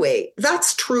by the way,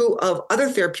 that's true of other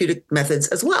therapeutic methods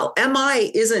as well.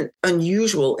 MI isn't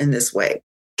unusual in this way.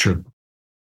 True.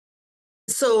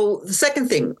 So the second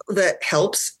thing that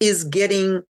helps is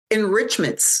getting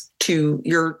enrichments to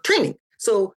your training.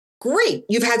 So great,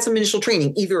 you've had some initial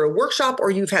training, either a workshop or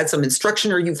you've had some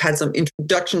instruction or you've had some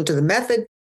introduction to the method.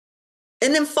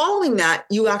 And then following that,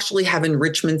 you actually have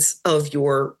enrichments of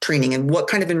your training. And what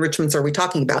kind of enrichments are we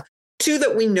talking about? Two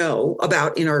that we know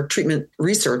about in our treatment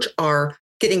research are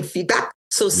getting feedback.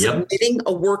 So submitting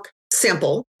a work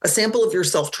sample, a sample of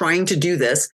yourself trying to do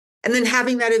this, and then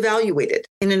having that evaluated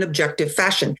in an objective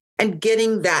fashion and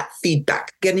getting that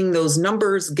feedback, getting those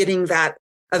numbers, getting that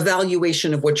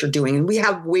evaluation of what you're doing. And we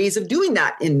have ways of doing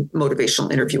that in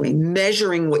motivational interviewing,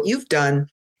 measuring what you've done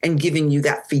and giving you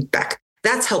that feedback.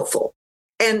 That's helpful.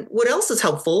 And what else is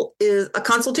helpful is a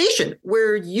consultation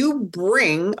where you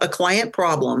bring a client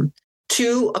problem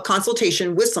to a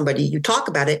consultation with somebody, you talk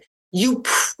about it, you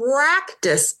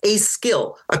practice a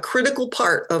skill, a critical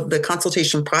part of the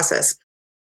consultation process.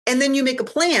 And then you make a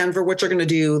plan for what you're going to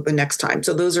do the next time.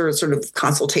 So those are sort of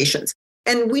consultations.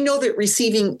 And we know that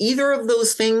receiving either of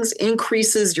those things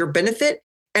increases your benefit,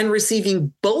 and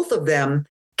receiving both of them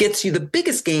gets you the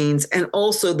biggest gains and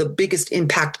also the biggest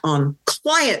impact on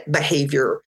client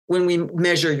behavior when we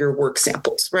measure your work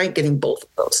samples, right? Getting both of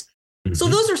those. Mm-hmm. So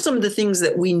those are some of the things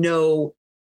that we know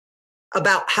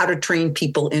about how to train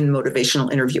people in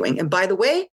motivational interviewing. And by the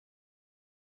way,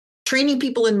 training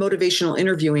people in motivational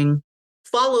interviewing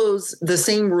follows the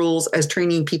same rules as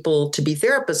training people to be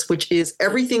therapists, which is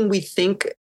everything we think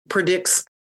predicts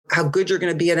how good you're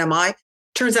going to be at MI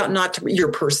turns out not to. Your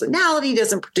personality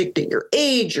doesn't predict it, your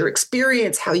age, your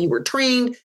experience, how you were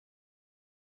trained.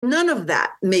 None of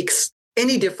that makes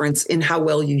any difference in how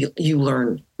well you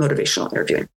learn motivational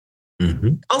interviewing.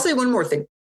 Mm-hmm. I'll say one more thing.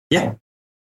 Yeah.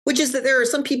 Which is that there are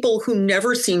some people who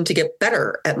never seem to get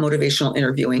better at motivational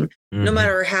interviewing, no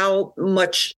matter how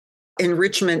much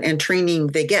enrichment and training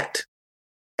they get.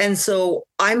 And so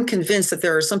I'm convinced that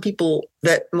there are some people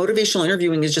that motivational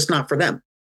interviewing is just not for them.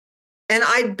 And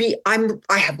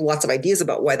I have lots of ideas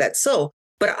about why that's so,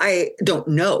 but I don't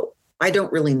know. I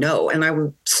don't really know. And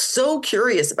I'm so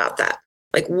curious about that.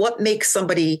 Like, what makes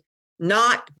somebody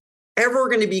not ever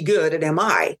going to be good at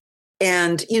MI?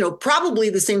 And, probably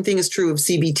the same thing is true of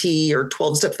CBT or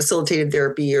 12-step facilitated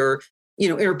therapy or,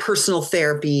 interpersonal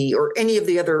therapy or any of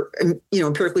the other,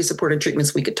 empirically supported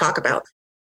treatments we could talk about.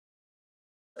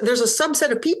 There's a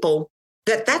subset of people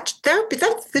that therapy,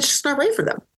 that's just not right for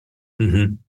them.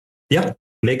 Mm-hmm. Yep.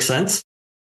 Makes sense.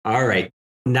 All right.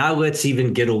 Now let's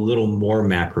even get a little more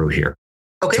macro here.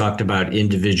 Okay. Talked about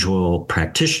individual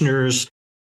practitioners,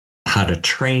 how to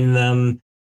train them.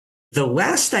 The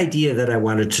last idea that I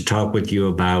wanted to talk with you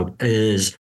about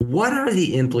is, what are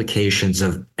the implications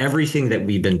of everything that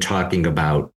we've been talking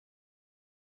about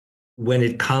when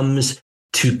it comes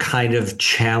to kind of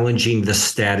challenging the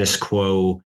status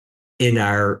quo in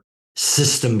our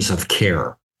systems of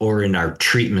care or in our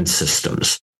treatment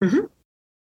systems? Mm-hmm.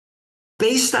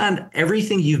 Based on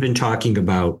everything you've been talking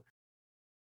about,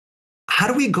 how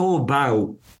do we go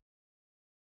about,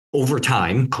 over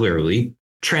time, clearly,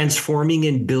 transforming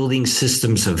and building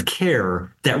systems of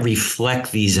care that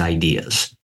reflect these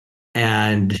ideas?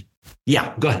 And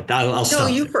yeah, go ahead. I'll stop. No,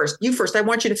 you first. You first. I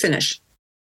want you to finish.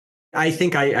 I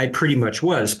think I pretty much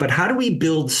was. But how do we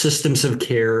build systems of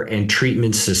care and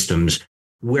treatment systems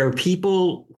where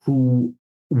people who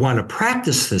want to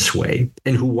practice this way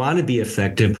and who want to be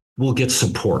effective will get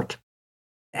support,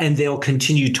 and they'll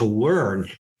continue to learn,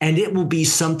 and it will be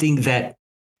something that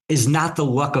is not the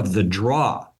luck of the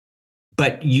draw,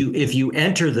 but if you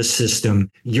enter the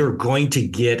system, you're going to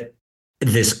get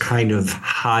this kind of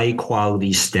high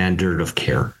quality standard of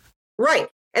care. Right.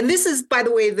 And this is, by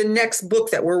the way, the next book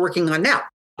that we're working on now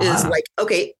is like,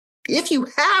 okay, if you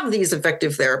have these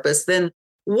effective therapists, then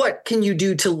what can you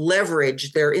do to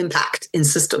leverage their impact in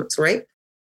systems, right?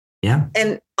 Yeah.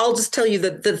 And I'll just tell you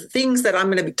that the things that I'm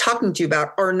going to be talking to you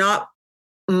about are not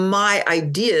my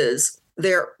ideas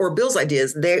or Bill's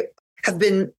ideas. They have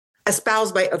been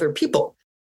espoused by other people.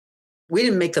 We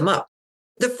didn't make them up.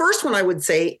 The first one I would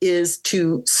say is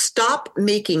to stop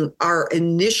making our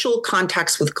initial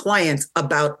contacts with clients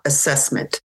about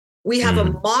assessment. We have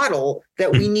a model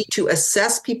that we need to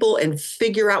assess people and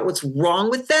figure out what's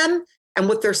wrong with them and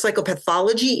what their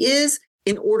psychopathology is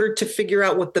in order to figure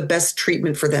out what the best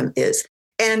treatment for them is.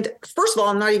 And first of all,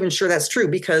 I'm not even sure that's true,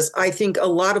 because I think a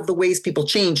lot of the ways people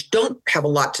change don't have a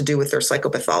lot to do with their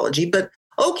psychopathology. But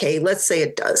okay, let's say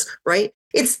it does, right?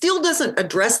 It still doesn't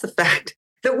address the fact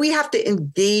that we have to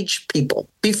engage people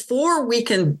before we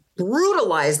can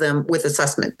brutalize them with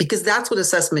assessment, because that's what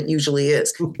assessment usually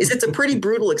is it's a pretty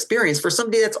brutal experience for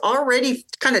somebody that's already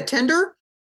kind of tender.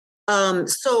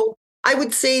 So I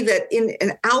would say that in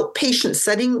an outpatient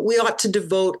setting, we ought to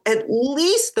devote at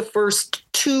least the first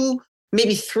 2,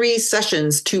 maybe 3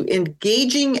 sessions to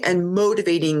engaging and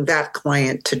motivating that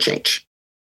client to change.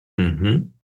 Mm-hmm.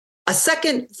 A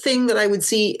second thing that I would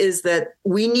see is that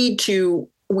we need to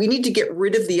get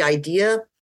rid of the idea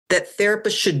that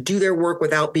therapists should do their work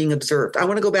without being observed. I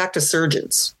want to go back to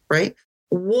surgeons, right?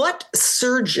 What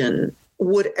surgeon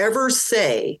would ever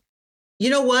say, you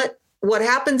know what? What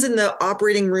happens in the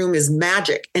operating room is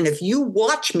magic. And if you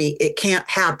watch me, it can't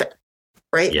happen,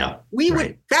 right? Yeah.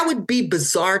 That would be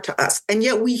bizarre to us. And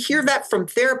yet we hear that from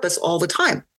therapists all the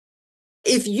time.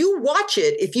 If you watch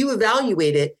it, if you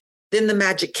evaluate it, then the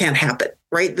magic can't happen,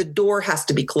 right? The door has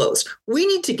to be closed. We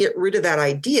need to get rid of that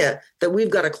idea that we've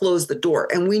got to close the door,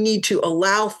 and we need to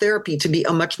allow therapy to be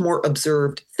a much more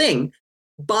observed thing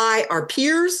by our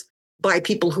peers, by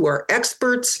people who are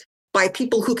experts, by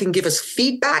people who can give us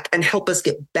feedback and help us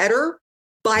get better,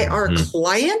 by our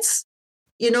clients,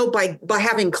 by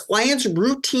having clients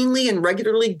routinely and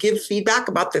regularly give feedback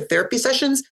about their therapy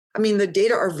sessions. I mean, the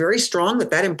data are very strong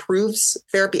that improves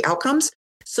therapy outcomes.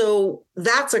 So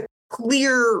that's a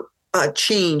clear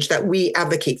change that we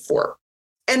advocate for.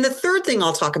 And the third thing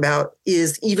I'll talk about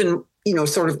is even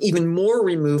more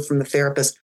removed from the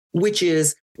therapist, which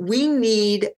is we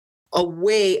need a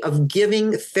way of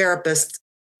giving therapists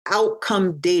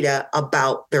outcome data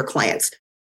about their clients.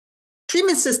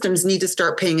 Treatment systems need to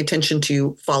start paying attention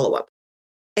to follow-up.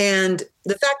 And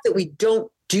the fact that we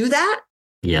don't do that,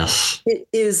 yes, it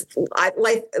is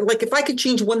like if I could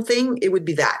change one thing, it would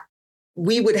be that.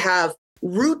 We would have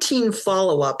routine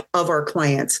follow-up of our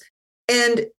clients.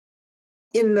 And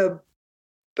in the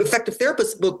Effective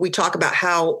Therapist book, we talk about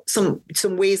how some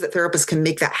ways that therapists can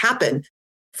make that happen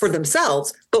for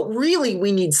themselves. But really,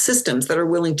 we need systems that are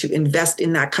willing to invest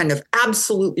in that kind of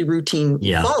absolutely routine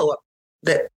follow-up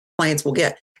that clients will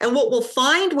get. And what we'll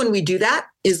find when we do that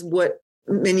is what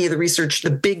many of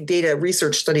the big data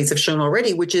research studies have shown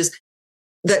already, which is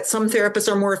that some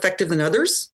therapists are more effective than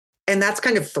others. And that's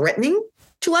kind of threatening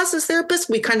to us as therapists.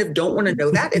 We kind of don't want to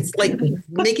know that. It's like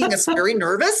making us very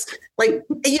nervous. Like,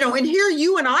 and here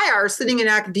you and I are sitting in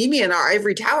academia in our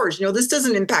ivory towers. This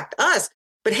doesn't impact us.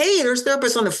 But hey, there's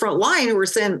therapists on the front line who are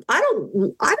saying, I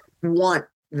don't want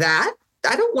that.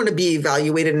 I don't want to be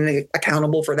evaluated and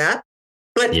accountable for that.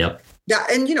 But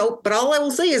but all I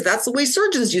will say is that's the way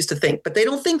surgeons used to think, but they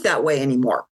don't think that way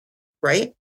anymore.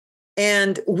 Right.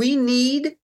 And we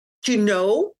need to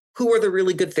know who are the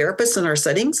really good therapists in our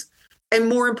settings. And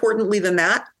more importantly than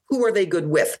that, who are they good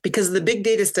with? Because the big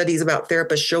data studies about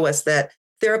therapists show us that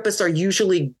therapists are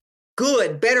usually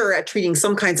better at treating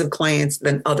some kinds of clients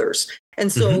than others.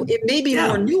 And so it may be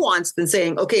more nuanced than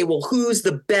saying, okay, well, who's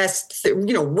the best?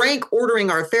 Rank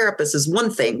ordering our therapists is one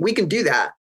thing. We can do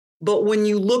that. But when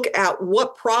you look at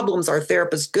what problems are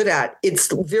therapists good at,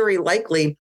 it's very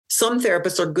likely some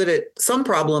therapists are good at some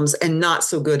problems and not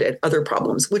so good at other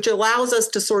problems, which allows us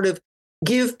to sort of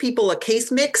give people a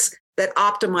case mix that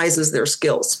optimizes their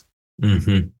skills.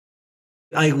 Mm-hmm.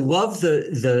 I love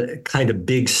the kind of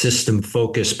big system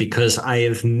focus, because I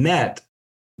have met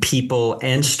people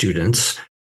and students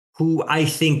who I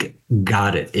think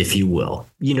got it, if you will.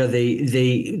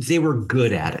 They were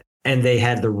good at it, and they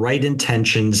had the right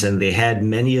intentions, and they had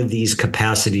many of these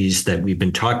capacities that we've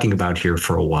been talking about here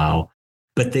for a while,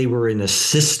 but they were in a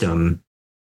system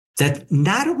that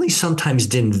not only sometimes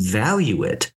didn't value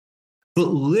it, but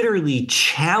literally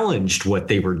challenged what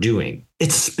they were doing.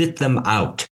 It spit them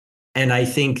out. And I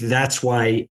think that's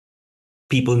why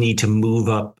people need to move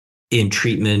up in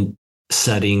treatment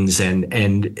settings and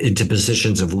into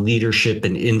positions of leadership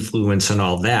and influence and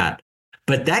all that.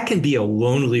 But that can be a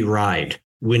lonely ride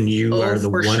when you are the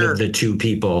one of the two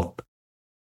people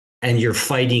and you're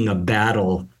fighting a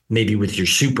battle, maybe with your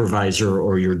supervisor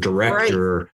or your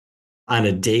director on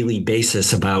a daily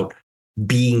basis about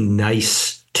being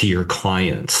nice to your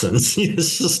clients and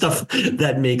stuff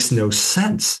that makes no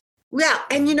sense. Yeah.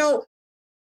 And,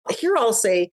 here I'll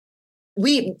say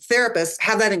we therapists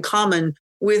have that in common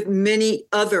with many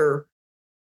other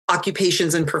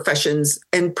occupations and professions,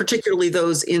 and particularly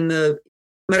those in the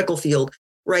medical field,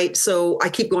 right? So I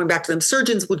keep going back to them.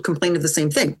 Surgeons would complain of the same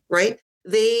thing, right?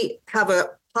 They have a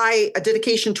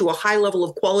dedication to a high level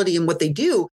of quality in what they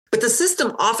do, but the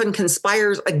system often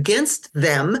conspires against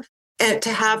them and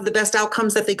to have the best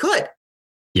outcomes that they could.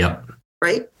 Yep.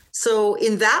 Right. So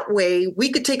in that way,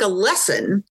 we could take a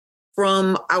lesson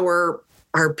from our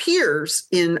peers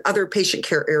in other patient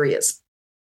care areas.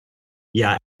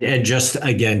 Yeah. And just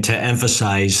again, to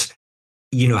emphasize,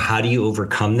 how do you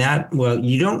overcome that? Well,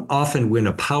 you don't often win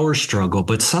a power struggle,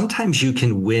 but sometimes you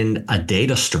can win a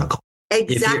data struggle.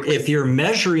 Exactly. If you're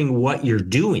measuring what you're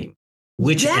doing,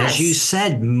 which, as you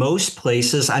said, most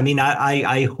places,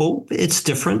 I hope it's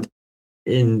different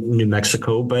in New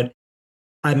Mexico, but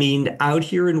out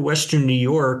here in Western New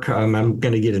York, I'm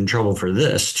going to get in trouble for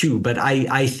this too, but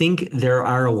I think there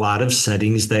are a lot of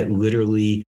settings that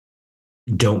literally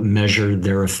don't measure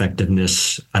their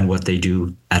effectiveness on what they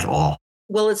do at all.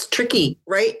 Well, it's tricky,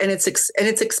 right? And it's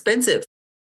expensive.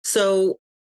 So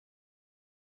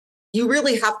you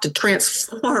really have to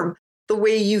transform the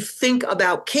way you think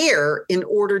about care in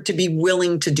order to be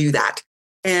willing to do that.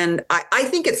 And I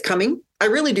think it's coming. I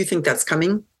really do think that's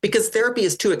coming because therapy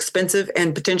is too expensive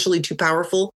and potentially too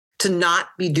powerful to not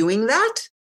be doing that.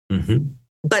 Mm-hmm.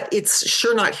 But it's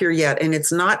sure not here yet. And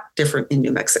it's not different in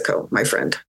New Mexico, my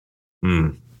friend.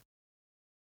 Mm.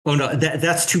 Oh, no,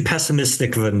 that's too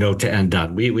pessimistic of a note to end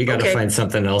on. We got to find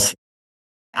something else.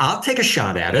 I'll take a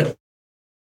shot at it.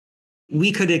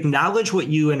 We could acknowledge what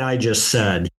you and I just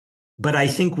said, but I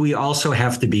think we also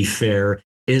have to be fair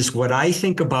is what I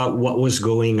think about what was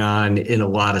going on in a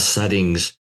lot of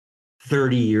settings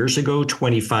 30 years ago,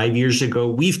 25 years ago.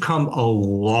 We've come a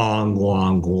long,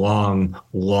 long, long,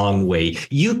 long way.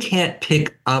 You can't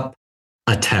pick up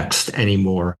a text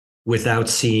anymore without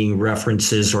seeing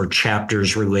references or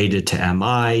chapters related to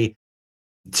MI,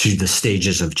 to the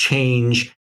stages of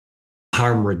change,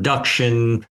 harm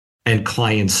reduction, and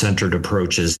client-centered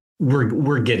approaches.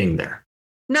 We're getting there.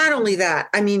 Not only that,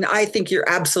 I think you're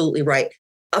absolutely right.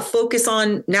 A focus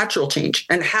on natural change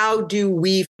and how do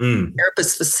we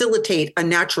therapists facilitate a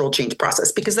natural change process?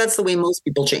 Because that's the way most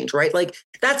people change, right? Like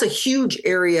that's a huge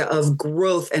area of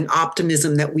growth and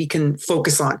optimism that we can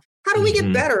focus on. How do we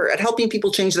get better at helping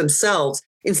people change themselves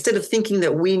instead of thinking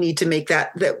that we need to make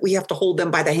that we have to hold them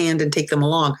by the hand and take them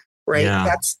along, right?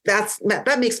 Yeah.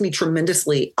 That makes me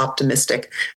tremendously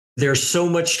optimistic. There's so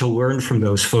much to learn from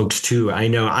those folks too. I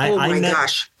know.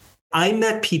 I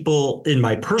met people in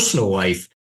my personal life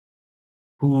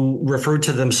who referred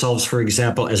to themselves, for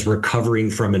example, as recovering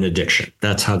from an addiction.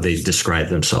 That's how they describe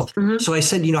themselves. Mm-hmm. So I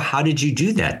said, how did you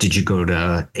do that? Did you go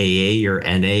to AA or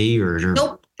NA or?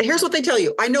 Nope. Here's what they tell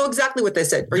you. I know exactly what they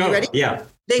said. Are you ready? Yeah.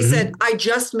 They said, I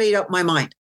just made up my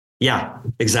mind. Yeah,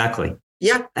 exactly.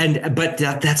 Yeah. But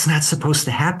that's not supposed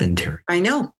to happen, Terry. I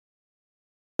know.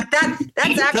 But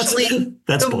that's actually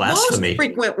that's the blasphemy. Most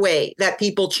frequent way that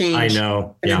people change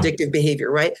addictive behavior,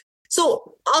 right?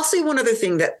 So I'll say one other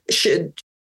thing that should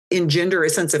engender a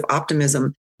sense of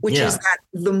optimism, which is that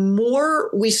the more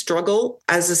we struggle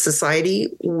as a society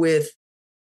with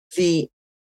the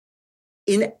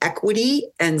inequity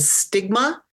and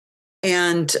stigma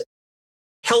and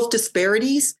health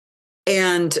disparities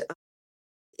and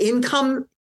income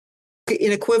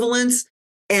inequivalence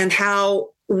and how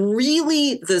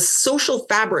really the social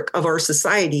fabric of our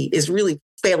society is really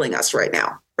failing us right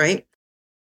now, right?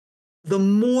 The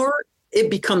more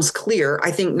it becomes clear,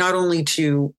 I think, not only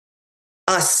to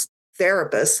us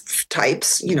therapist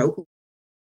types, who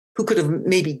could have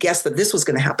maybe guessed that this was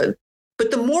going to happen,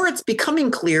 but the more it's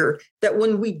becoming clear that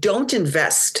when we don't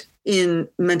invest in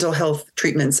mental health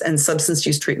treatments and substance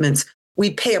use treatments,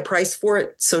 we pay a price for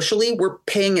it socially. We're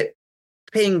paying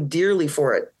dearly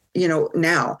for it,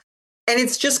 now. And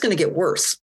it's just going to get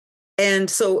worse. And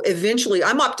so eventually,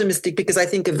 I'm optimistic because I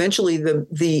think eventually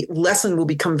the lesson will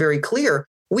become very clear.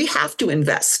 We have to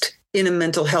invest in a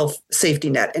mental health safety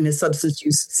net and a substance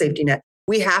use safety net.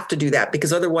 We have to do that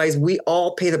because otherwise we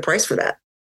all pay the price for that.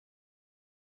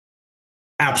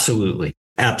 Absolutely.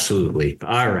 Absolutely.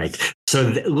 All right.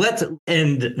 So let's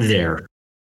end there.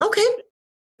 Okay.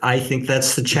 I think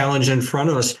that's the challenge in front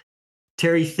of us.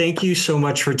 Terry, thank you so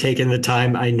much for taking the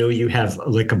time. I know you have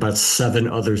about 7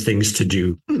 other things to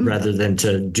do rather than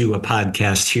to do a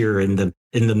podcast here in the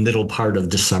middle part of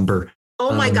December.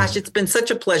 Oh my gosh, it's been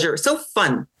such a pleasure. So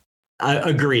fun.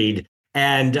 Agreed.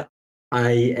 And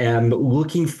I am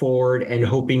looking forward and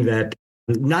hoping that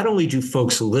not only do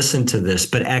folks listen to this,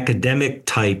 but academic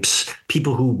types,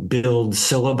 people who build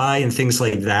syllabi and things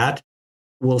like that,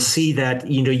 will see that,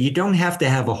 you don't have to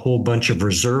have a whole bunch of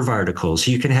reserve articles.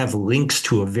 You can have links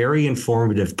to a very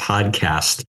informative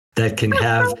podcast that can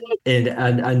have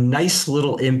a nice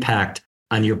little impact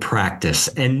on your practice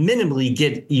and minimally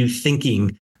get you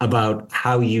thinking about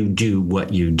how you do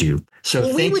what you do.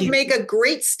 So we would make a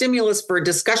great stimulus for a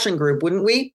discussion group, wouldn't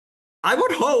we? I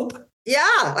would hope. Yeah,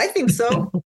 I think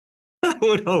so. I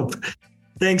would hope.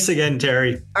 Thanks again,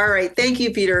 Terry. All right. Thank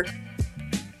you, Peter.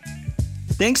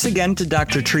 Thanks again to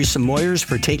Dr. Teresa Moyers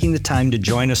for taking the time to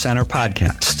join us on our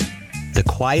podcast. The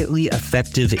Quietly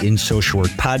Effective in Social Work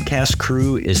podcast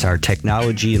crew is our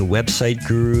technology and website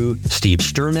guru, Steve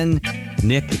Sturman,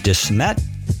 Nick DeSmet,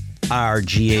 our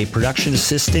GA production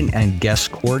assistant and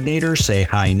guest coordinator. Say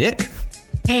hi, Nick.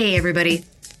 Hey, everybody.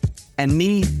 And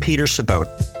me, Peter Sabot.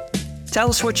 Tell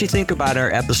us what you think about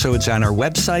our episodes on our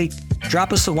website.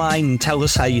 Drop us a line and tell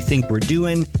us how you think we're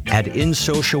doing at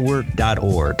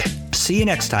insocialwork.org. See you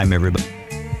next time, everybody.